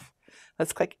this stuff.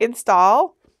 Let's click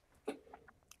install.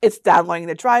 It's downloading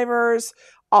the drivers,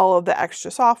 all of the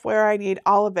extra software I need,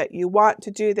 all of it. You want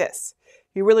to do this.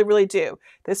 You really, really do.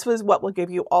 This was what will give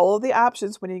you all of the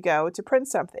options when you go to print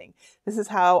something. This is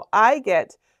how I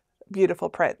get beautiful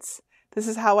prints. This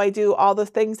is how I do all the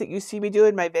things that you see me do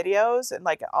in my videos and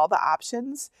like all the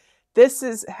options. This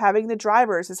is having the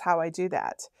drivers is how I do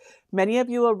that. Many of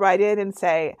you will write in and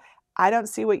say, I don't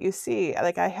see what you see.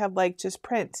 Like I have like just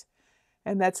print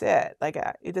and that's it. Like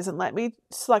it doesn't let me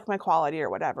select my quality or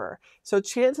whatever. So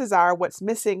chances are what's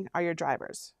missing are your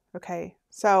drivers. Okay.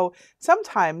 So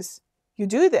sometimes you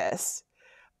do this,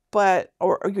 but,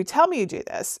 or you tell me you do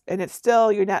this and it's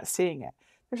still, you're not seeing it.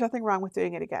 There's nothing wrong with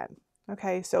doing it again.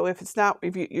 Okay. So if it's not,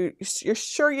 if you're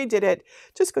sure you did it,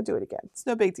 just go do it again. It's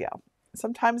no big deal.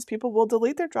 Sometimes people will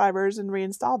delete their drivers and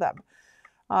reinstall them.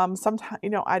 Sometimes, you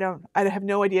know, I have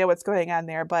no idea what's going on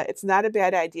there, but it's not a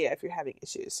bad idea if you're having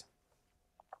issues.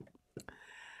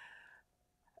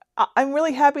 I'm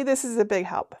really happy this is a big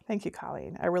help. Thank you,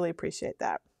 Colleen. I really appreciate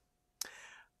that.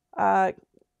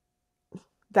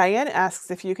 Diane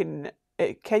asks if you can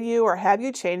you or have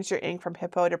you changed your ink from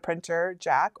Hippo to printer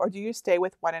jack, or do you stay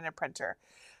with one in a printer?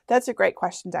 That's a great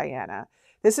question, Diana.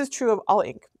 This is true of all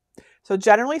ink. So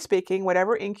generally speaking,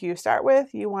 whatever ink you start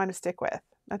with, you want to stick with.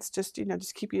 That's just, you know,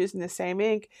 just keep using the same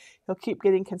ink. You'll keep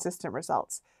getting consistent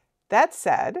results. That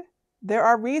said, there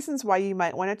are reasons why you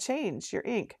might want to change your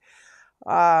ink.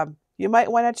 You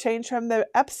might want to change from the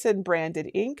Epson branded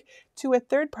ink to a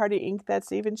third-party ink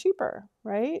that's even cheaper,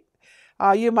 right?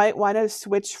 You might want to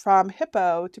switch from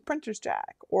Hippo to Printer's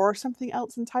Jack or something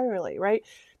else entirely, right?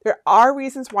 There are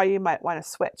reasons why you might want to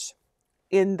switch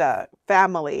in the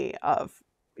family of,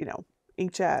 you know,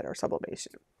 Inkjet or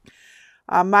Sublimation.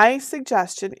 My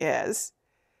suggestion is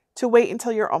to wait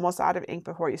until you're almost out of ink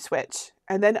before you switch,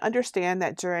 and then understand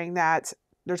that during that,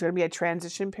 there's going to be a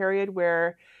transition period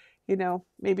where, you know,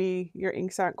 maybe your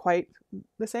inks aren't quite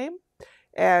the same,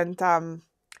 and then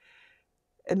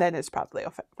it's probably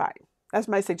fine. That's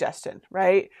my suggestion,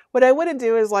 right? What I wouldn't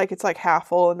do is like, it's like half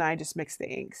full and I just mix the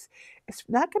inks. It's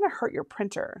not going to hurt your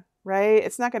printer, right?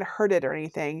 It's not going to hurt it or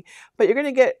anything, but you're going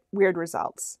to get weird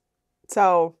results.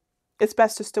 So it's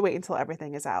best just to wait until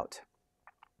everything is out.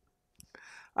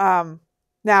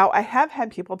 Now, I have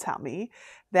had people tell me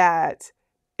that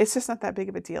it's just not that big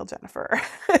of a deal, Jennifer.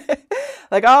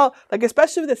 like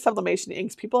especially with the sublimation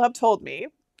inks, people have told me,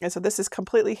 and so this is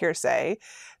completely hearsay,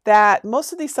 that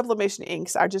most of these sublimation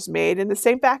inks are just made in the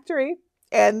same factory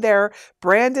and they're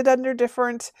branded under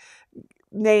different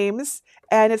names,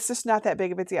 and it's just not that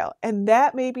big of a deal. And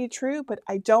that may be true, but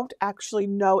I don't actually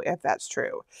know if that's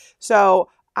true. So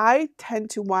I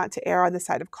tend to want to err on the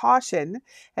side of caution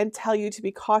and tell you to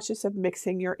be cautious of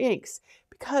mixing your inks,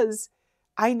 because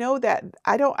I know that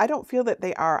I don't feel that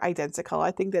they are identical.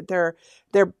 I think that there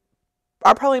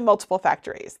are probably multiple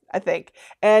factories, I think.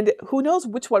 And who knows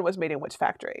which one was made in which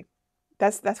factory.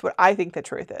 That's what I think the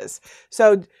truth is.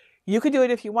 So you can do it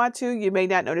if you want to. You may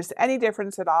not notice any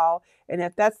difference at all. And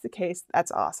if that's the case,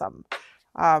 that's awesome.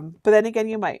 But then again,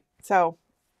 you might. So,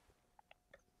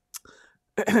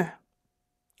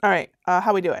 all right,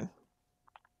 how we doing?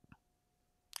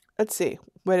 Let's see.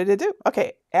 What did it do?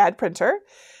 Okay, add printer.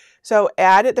 So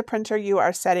add the printer you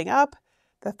are setting up.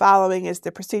 The following is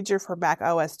the procedure for Mac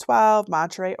OS 12,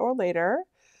 Monterey, or later.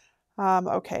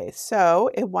 Okay, so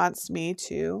it wants me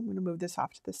to, I'm going to move this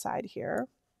off to the side here.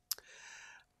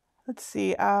 Let's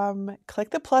see,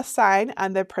 click the plus sign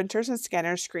on the printers and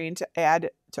scanners screen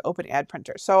to open add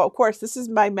printer. So of course, this is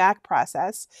my Mac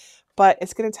process, but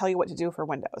it's going to tell you what to do for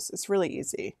Windows. It's really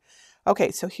easy.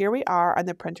 Okay, so here we are on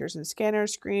the printers and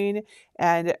scanners screen,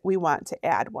 and we want to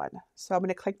add one. So I'm going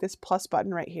to click this plus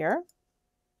button right here.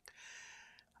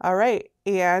 All right,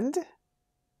 and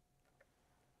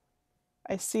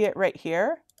I see it right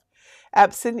here,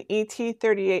 Epson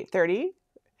ET3830,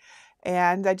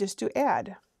 and I just do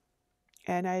add,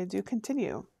 and I do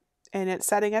continue, and it's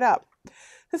setting it up.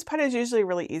 This part is usually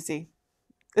really easy.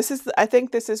 I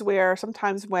think this is where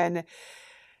sometimes when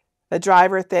the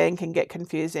driver thing can get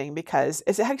confusing, because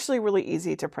it's actually really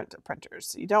easy to print to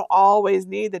printers. You don't always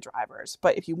need the drivers,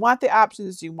 but if you want the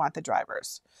options, you want the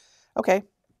drivers. Okay,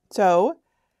 so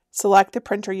select the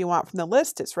printer you want from the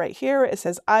list. It's right here. It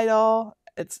says idle.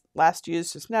 It's last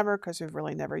used, just never, because we've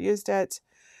really never used it.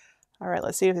 All right,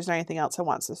 let's see if there's anything else it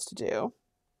wants us to do.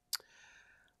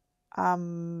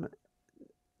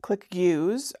 Click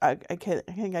use. I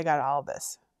think I got all of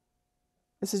this.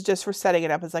 This is just for setting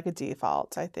it up as like a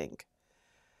default, I think.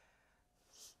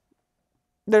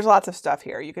 There's lots of stuff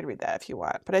here. You can read that if you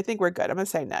want, but I think we're good. I'm going to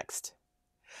say next.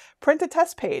 Print a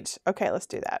test page. Okay, let's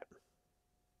do that.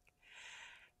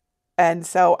 And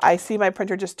so I see my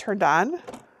printer just turned on.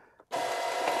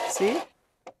 See?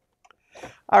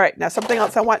 All right, now something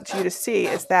else I want you to see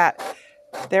is that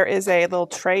there is a little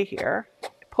tray here.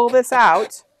 Pull this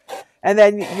out, and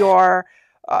then your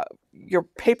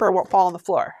paper won't fall on the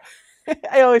floor.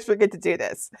 I always forget to do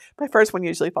this. My first one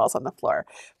usually falls on the floor,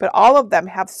 but all of them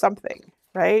have something,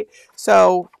 right?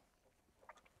 So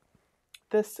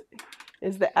this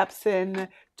is the Epson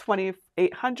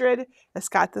 2800. It's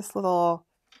got this little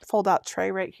fold-out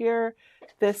tray right here.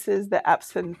 This is the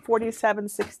Epson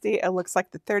 4760. It looks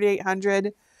like the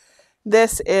 3800.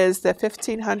 This is the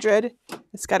 1500.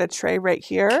 It's got a tray right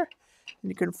here.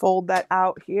 You can fold that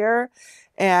out here.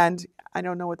 And I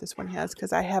don't know what this one has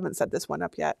because I haven't set this one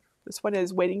up yet. This one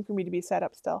is waiting for me to be set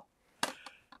up still.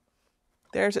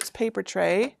 There's its paper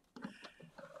tray.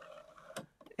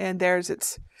 And there's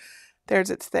its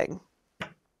thing.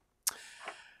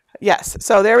 Yes,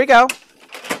 so there we go.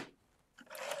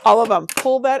 All of them.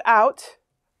 Pull that out.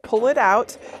 Pull it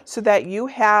out so that you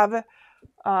have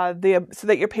so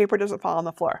that your paper doesn't fall on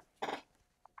the floor.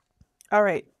 All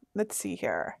right, let's see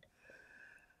here.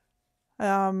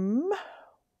 Oh,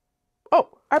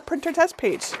 our printer test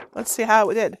page. Let's see how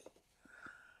it did.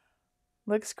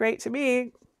 Looks great to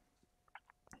me.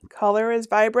 Color is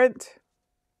vibrant.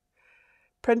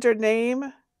 Printer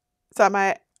name. It's on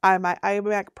my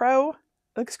iMac Pro.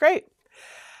 Looks great.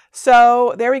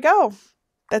 So there we go.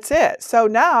 That's it. So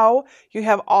now you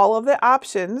have all of the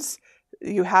options.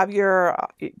 You have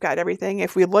you've got everything.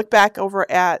 If we look back over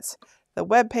at the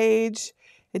web page,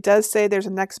 it does say there's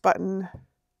a next button.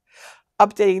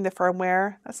 Updating the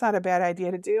firmware. That's not a bad idea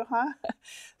to do, huh?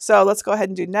 So let's go ahead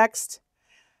and do next.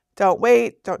 Don't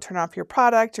wait. Don't turn off your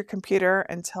product, your computer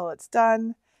until it's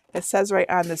done. It says right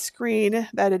on the screen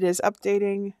that it is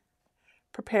updating,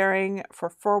 preparing for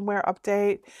firmware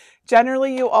update.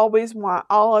 Generally, you always want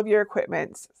all of your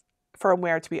equipment's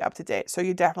firmware to be up to date. So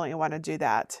you definitely want to do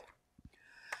that.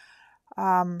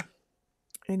 And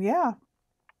yeah.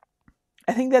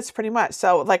 I think that's pretty much.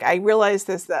 So like I realized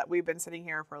that we've been sitting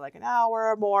here for like an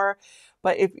hour or more,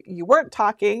 but if you weren't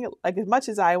talking like as much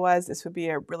as I was, this would be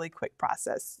a really quick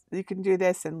process. You can do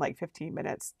this in like 15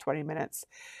 minutes, 20 minutes.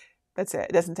 That's it.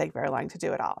 It doesn't take very long to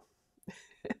do it all.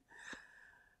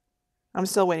 I'm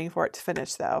still waiting for it to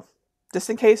finish though, just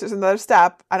in case there's another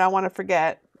step. I don't want to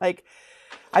forget. Like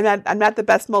I'm not the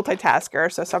best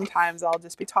multitasker. So sometimes I'll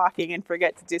just be talking and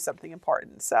forget to do something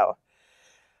important. So,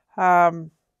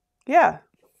 yeah,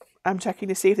 I'm checking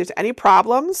to see if there's any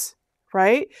problems,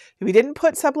 right? If you didn't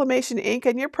put Sublimation ink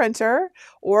in your printer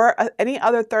or any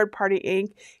other third-party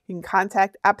ink, you can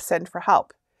contact Epson for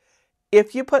help.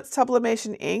 If you put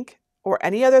Sublimation ink or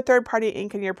any other third-party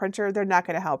ink in your printer, they're not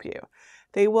going to help you.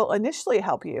 They will initially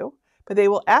help you, but they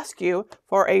will ask you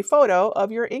for a photo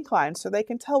of your ink line so they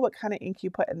can tell what kind of ink you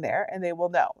put in there and they will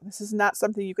know. This is not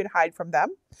something you can hide from them.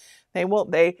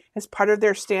 As part of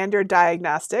their standard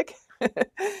diagnostic.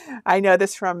 I know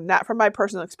this not from my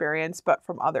personal experience, but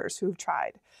from others who've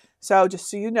tried. So just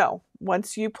so you know,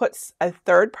 once you put a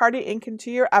third-party ink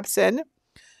into your Epson,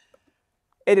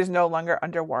 it is no longer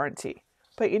under warranty.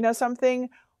 But you know something?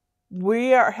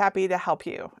 We are happy to help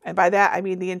you. And by that, I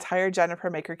mean the entire Jennifer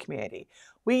Maker community.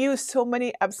 We use so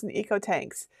many Epson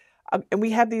EcoTanks. And we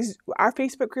have our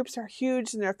Facebook groups are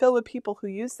huge and they're filled with people who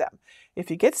use them. If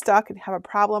you get stuck and have a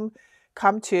problem,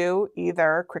 come to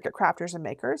either Cricut Crafters and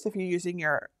Makers if you're using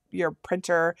your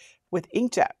printer with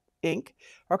Inkjet ink,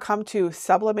 or come to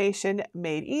Sublimation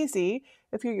Made Easy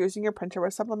if you're using your printer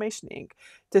with Sublimation ink.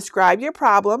 Describe your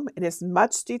problem in as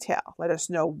much detail. Let us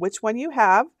know which one you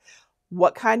have,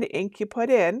 what kind of ink you put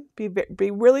in.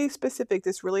 Be really specific.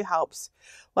 This really helps.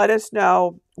 Let us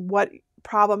know what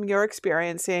problem you're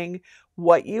experiencing,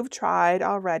 what you've tried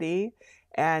already,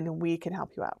 and we can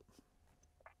help you out.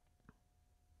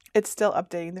 It's still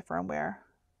updating the firmware.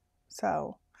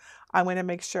 So I'm going to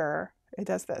make sure it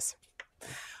does this.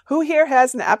 Who here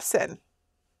has an Epson?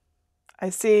 I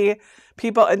see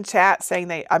people in chat saying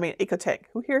EcoTank.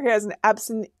 Who here has an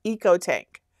Epson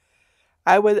EcoTank?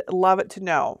 I would love it to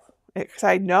know because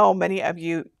I know many of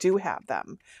you do have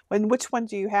them. Which one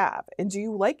do you have? And do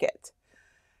you like it?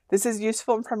 This is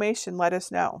useful information. Let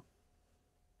us know.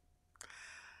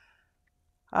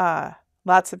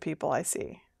 Lots of people I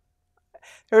see.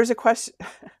 There was a question.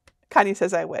 Connie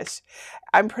says, I wish.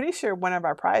 I'm pretty sure one of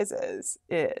our prizes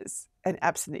is an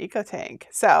Epson EcoTank.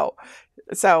 So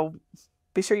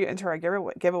be sure you enter our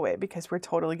giveaway because we're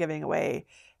totally giving away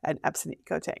an Epson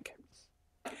EcoTank.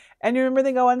 And remember,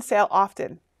 they go on sale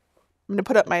often. I'm going to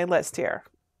put up my list here.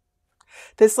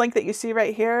 This link that you see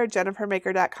right here,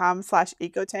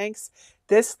 jennifermaker.com/ecotanks,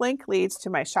 this link leads to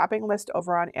my shopping list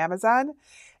over on Amazon,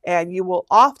 and you will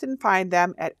often find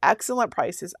them at excellent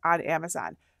prices on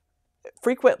Amazon.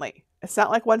 Frequently. It's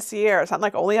not like once a year. It's not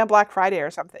like only on Black Friday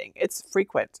or something. It's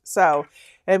frequent. So,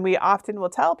 and we often will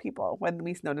tell people when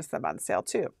we notice them on sale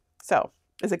too. So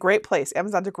it's a great place.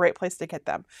 Amazon's a great place to get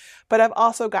them. But I've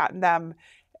also gotten them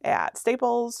at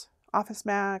Staples, Office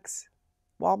Max,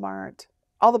 Walmart,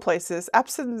 all the places.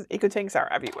 Epson EcoTanks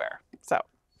are everywhere. So,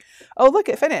 oh, look,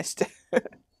 it finished.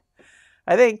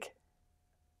 I think,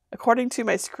 according to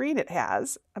my screen, it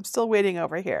has. I'm still waiting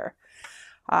over here.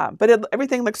 But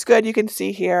everything looks good. You can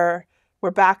see here,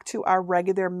 we're back to our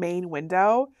regular main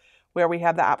window where we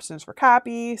have the options for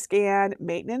copy, scan,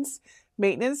 maintenance.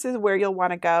 Maintenance is where you'll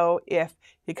want to go if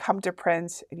you come to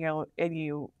print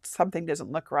and something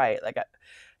doesn't look right. Like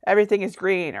everything is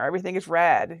green or everything is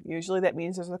red. Usually that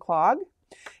means there's a clog.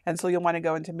 And so you'll want to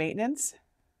go into maintenance.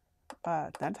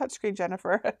 Not touchscreen,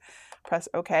 Jennifer. Press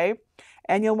OK.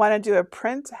 And you'll want to do a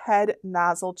print head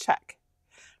nozzle check.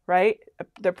 Right?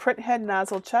 The print head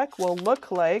nozzle check will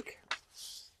look like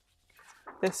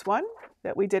this one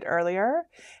that we did earlier,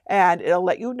 and it'll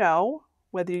let you know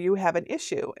whether you have an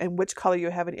issue and which color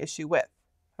you have an issue with.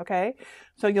 Okay?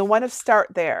 So you'll want to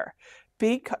start there.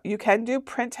 You can do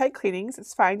print head cleanings.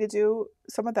 It's fine to do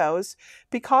some of those.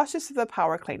 Be cautious of the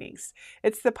power cleanings.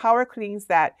 It's the power cleanings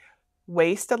that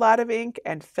waste a lot of ink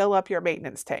and fill up your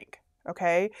maintenance tank.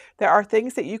 Okay? There are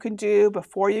things that you can do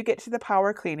before you get to the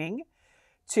power cleaning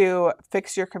to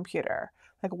fix your computer.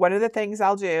 Like one of the things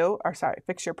I'll do,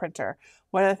 fix your printer.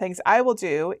 One of the things I will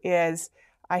do is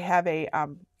I have a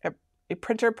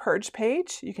printer purge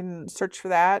page. You can search for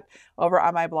that over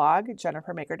on my blog,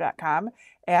 jennifermaker.com,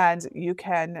 and you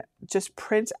can just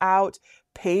print out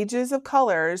pages of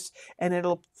colors and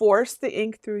it'll force the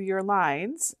ink through your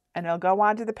lines and it'll go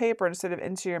onto the paper instead of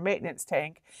into your maintenance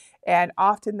tank. And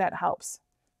often that helps.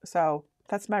 So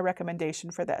that's my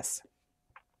recommendation for this.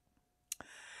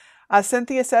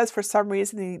 Cynthia says for some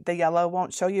reason the yellow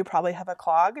won't show. You probably have a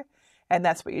clog, and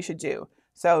that's what you should do.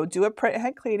 So do a print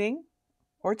head cleaning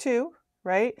or two,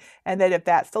 right? And then if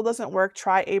that still doesn't work,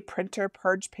 try a printer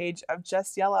purge page of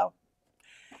just yellow,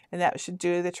 and that should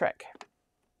do the trick.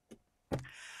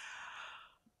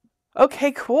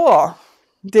 Okay, cool.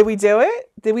 Did we do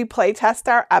it? Did we play test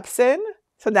our Epson?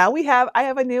 So now I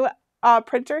have a new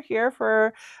printer here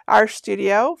for our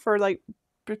studio for like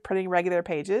printing regular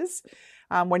pages.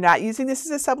 We're not using this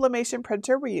as a sublimation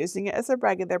printer. We're using it as a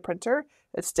regular printer.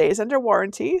 It stays under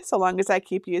warranty so long as I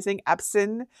keep using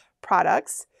Epson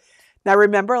products. Now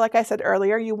remember, like I said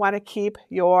earlier, you want to keep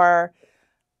your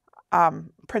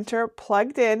printer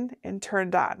plugged in and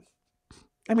turned on.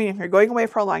 I mean, if you're going away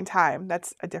for a long time,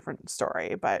 that's a different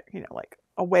story, but like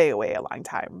away a long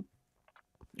time.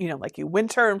 Like you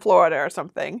winter in Florida or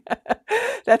something.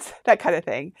 That's that kind of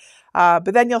thing.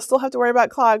 But then you'll still have to worry about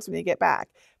clogs when you get back.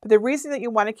 But the reason that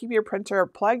you want to keep your printer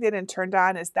plugged in and turned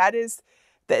on is that it's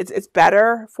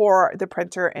better for the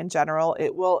printer in general.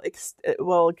 It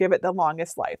will give it the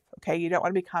longest life. Okay, you don't want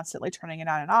to be constantly turning it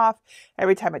on and off.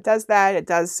 Every time it does that, it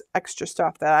does extra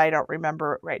stuff that I don't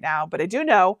remember right now. But I do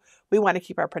know we want to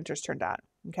keep our printers turned on.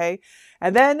 Okay,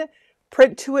 and then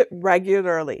print to it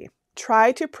regularly.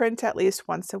 Try to print at least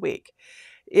once a week.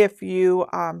 If you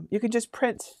can just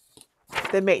print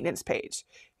the maintenance page.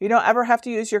 You don't ever have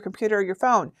to use your computer or your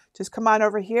phone. Just come on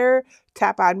over here,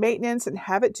 tap on maintenance, and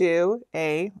have it do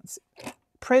a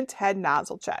print head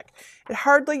nozzle check. It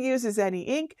hardly uses any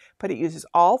ink, but it uses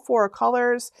all 4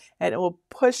 colors, and it will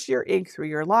push your ink through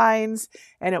your lines,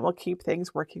 and it will keep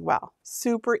things working well.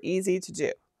 Super easy to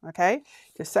do, okay?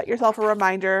 Just set yourself a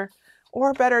reminder,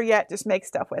 or better yet, just make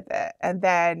stuff with it, and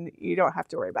then you don't have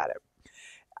to worry about it.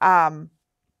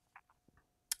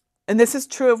 And this is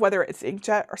true of whether it's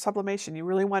inkjet or sublimation. You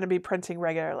really want to be printing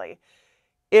regularly.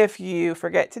 If you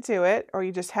forget to do it or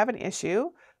you just have an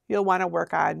issue, you'll want to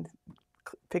work on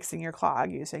fixing your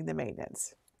clog using the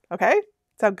maintenance. Okay?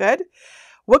 Sound good?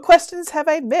 What questions have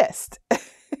I missed?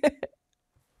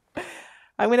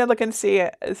 I'm going to look and see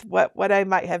what I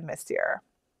might have missed here.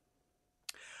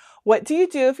 What do you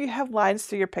do if you have lines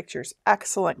through your pictures?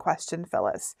 Excellent question,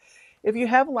 Phyllis. If you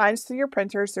have lines through your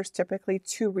printers, there's typically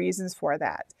 2 reasons for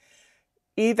that.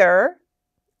 Either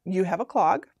you have a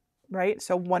clog, right?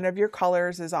 So one of your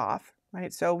colors is off,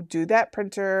 right? So do that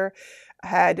printer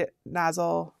head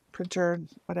nozzle, printer,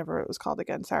 whatever it was called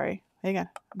again. Sorry. Hang on.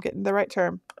 I'm getting the right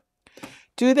term.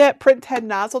 Do that print head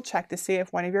nozzle check to see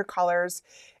if one of your colors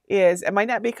it might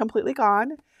not be completely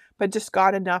gone, but just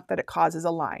gone enough that it causes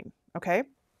a line. Okay.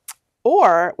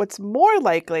 Or what's more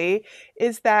likely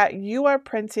is that you are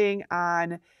printing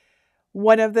on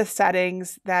one of the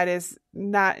settings that is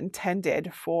not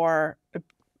intended for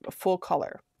a full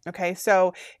color. Okay,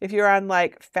 so if you're on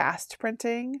like fast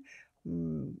printing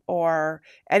or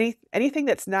anything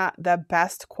that's not the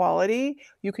best quality,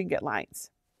 you can get lines.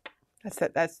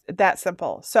 That's that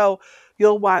simple. So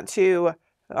you'll want to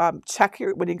check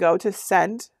when you go to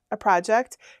send a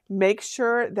project, make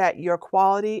sure that your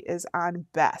quality is on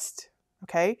best.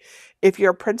 Okay, if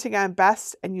you're printing on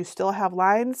best and you still have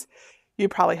lines, you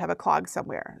probably have a clog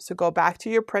somewhere. So go back to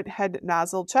your print head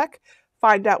nozzle check,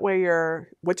 find out where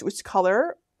which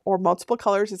color or multiple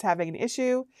colors is having an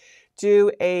issue.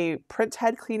 Do a print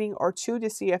head cleaning or two to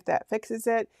see if that fixes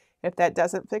it. If that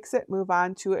doesn't fix it, move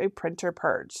on to a printer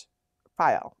purge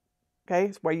file.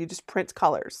 Okay, where you just print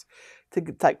colors to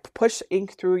like push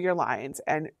ink through your lines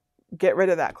and get rid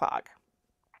of that clog.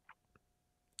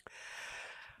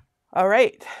 All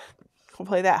right,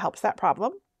 hopefully that helps that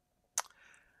problem.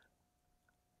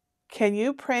 Can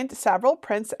you print several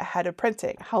prints ahead of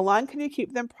printing? How long can you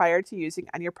keep them prior to using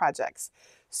on your projects?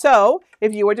 So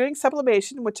if you are doing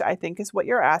sublimation, which I think is what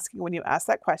you're asking when you ask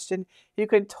that question, you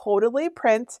can totally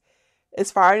print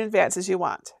as far in advance as you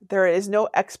want. There is no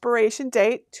expiration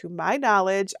date, to my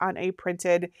knowledge, on a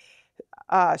printed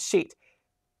sheet.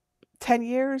 10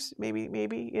 years,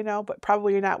 maybe, you know, but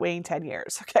probably you're not waiting 10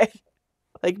 years, okay?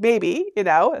 Like maybe, you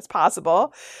know, it's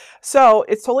possible. So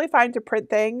it's totally fine to print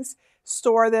things,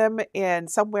 store them in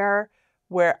somewhere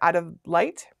where out of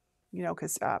light, you know,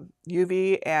 because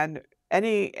UV and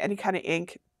any kind of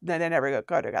ink, they never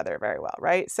go together very well,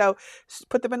 right? So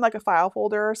put them in like a file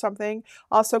folder or something.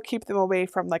 Also keep them away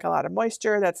from like a lot of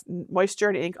moisture. That's moisture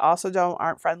and ink also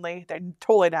aren't friendly. They're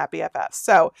totally not BFFs.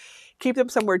 So keep them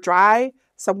somewhere dry,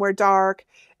 somewhere dark,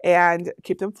 and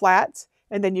keep them flat,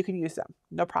 and then you can use them,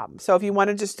 no problem. So if you want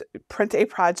to just print a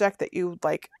project that you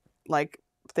like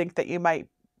think that you might,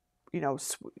 you know,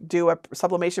 do a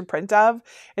sublimation print of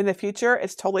in the future,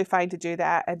 it's totally fine to do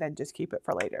that and then just keep it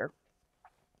for later.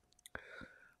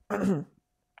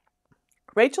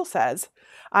 Rachel says,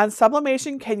 on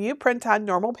sublimation, can you print on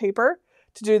normal paper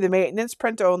to do the maintenance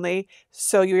print only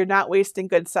so you're not wasting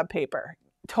good sub paper?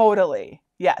 Totally.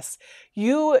 Yes.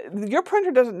 Your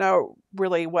printer doesn't know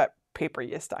really what paper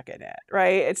you stuck in it,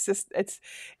 right? It's just,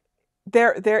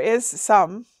 there is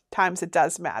sometimes it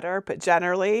does matter, but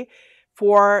generally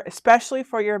especially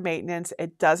for your maintenance,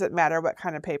 it doesn't matter what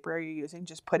kind of paper you're using.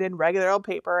 Just put in regular old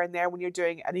paper in there when you're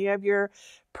doing any of your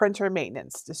printer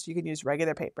maintenance. Just you can use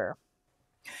regular paper.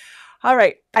 All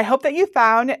right, I hope that you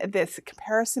found this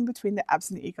comparison between the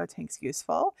Epson EcoTanks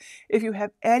useful. If you have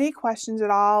any questions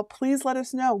at all, please let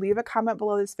us know. Leave a comment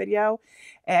below this video,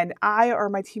 and I or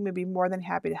my team would be more than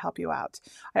happy to help you out.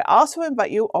 I also invite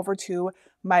you over to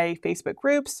my Facebook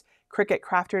groups, Cricut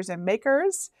Crafters and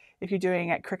Makers. If you're doing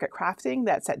at Cricut Crafting,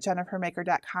 that's at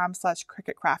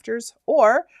jennifermaker.com/CricutCrafters,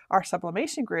 or our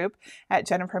sublimation group at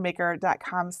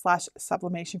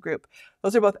jennifermaker.com/sublimation group.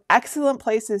 Those are both excellent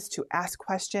places to ask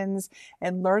questions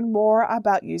and learn more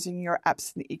about using your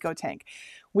Epson EcoTank.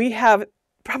 We have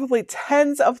probably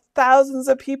tens of thousands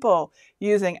of people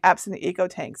using Epson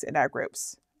EcoTanks in our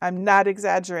groups. I'm not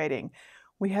exaggerating.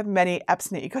 We have many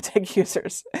Epson EcoTank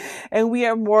users, and we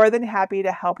are more than happy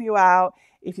to help you out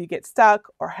if you get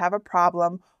stuck or have a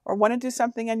problem or want to do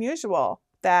something unusual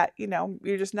that, you know,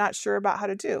 you're just not sure about how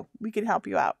to do. We can help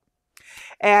you out.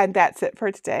 And that's it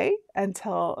for today.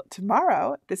 Until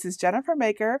tomorrow, this is Jennifer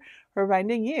Maker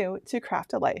reminding you to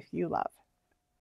craft a life you love.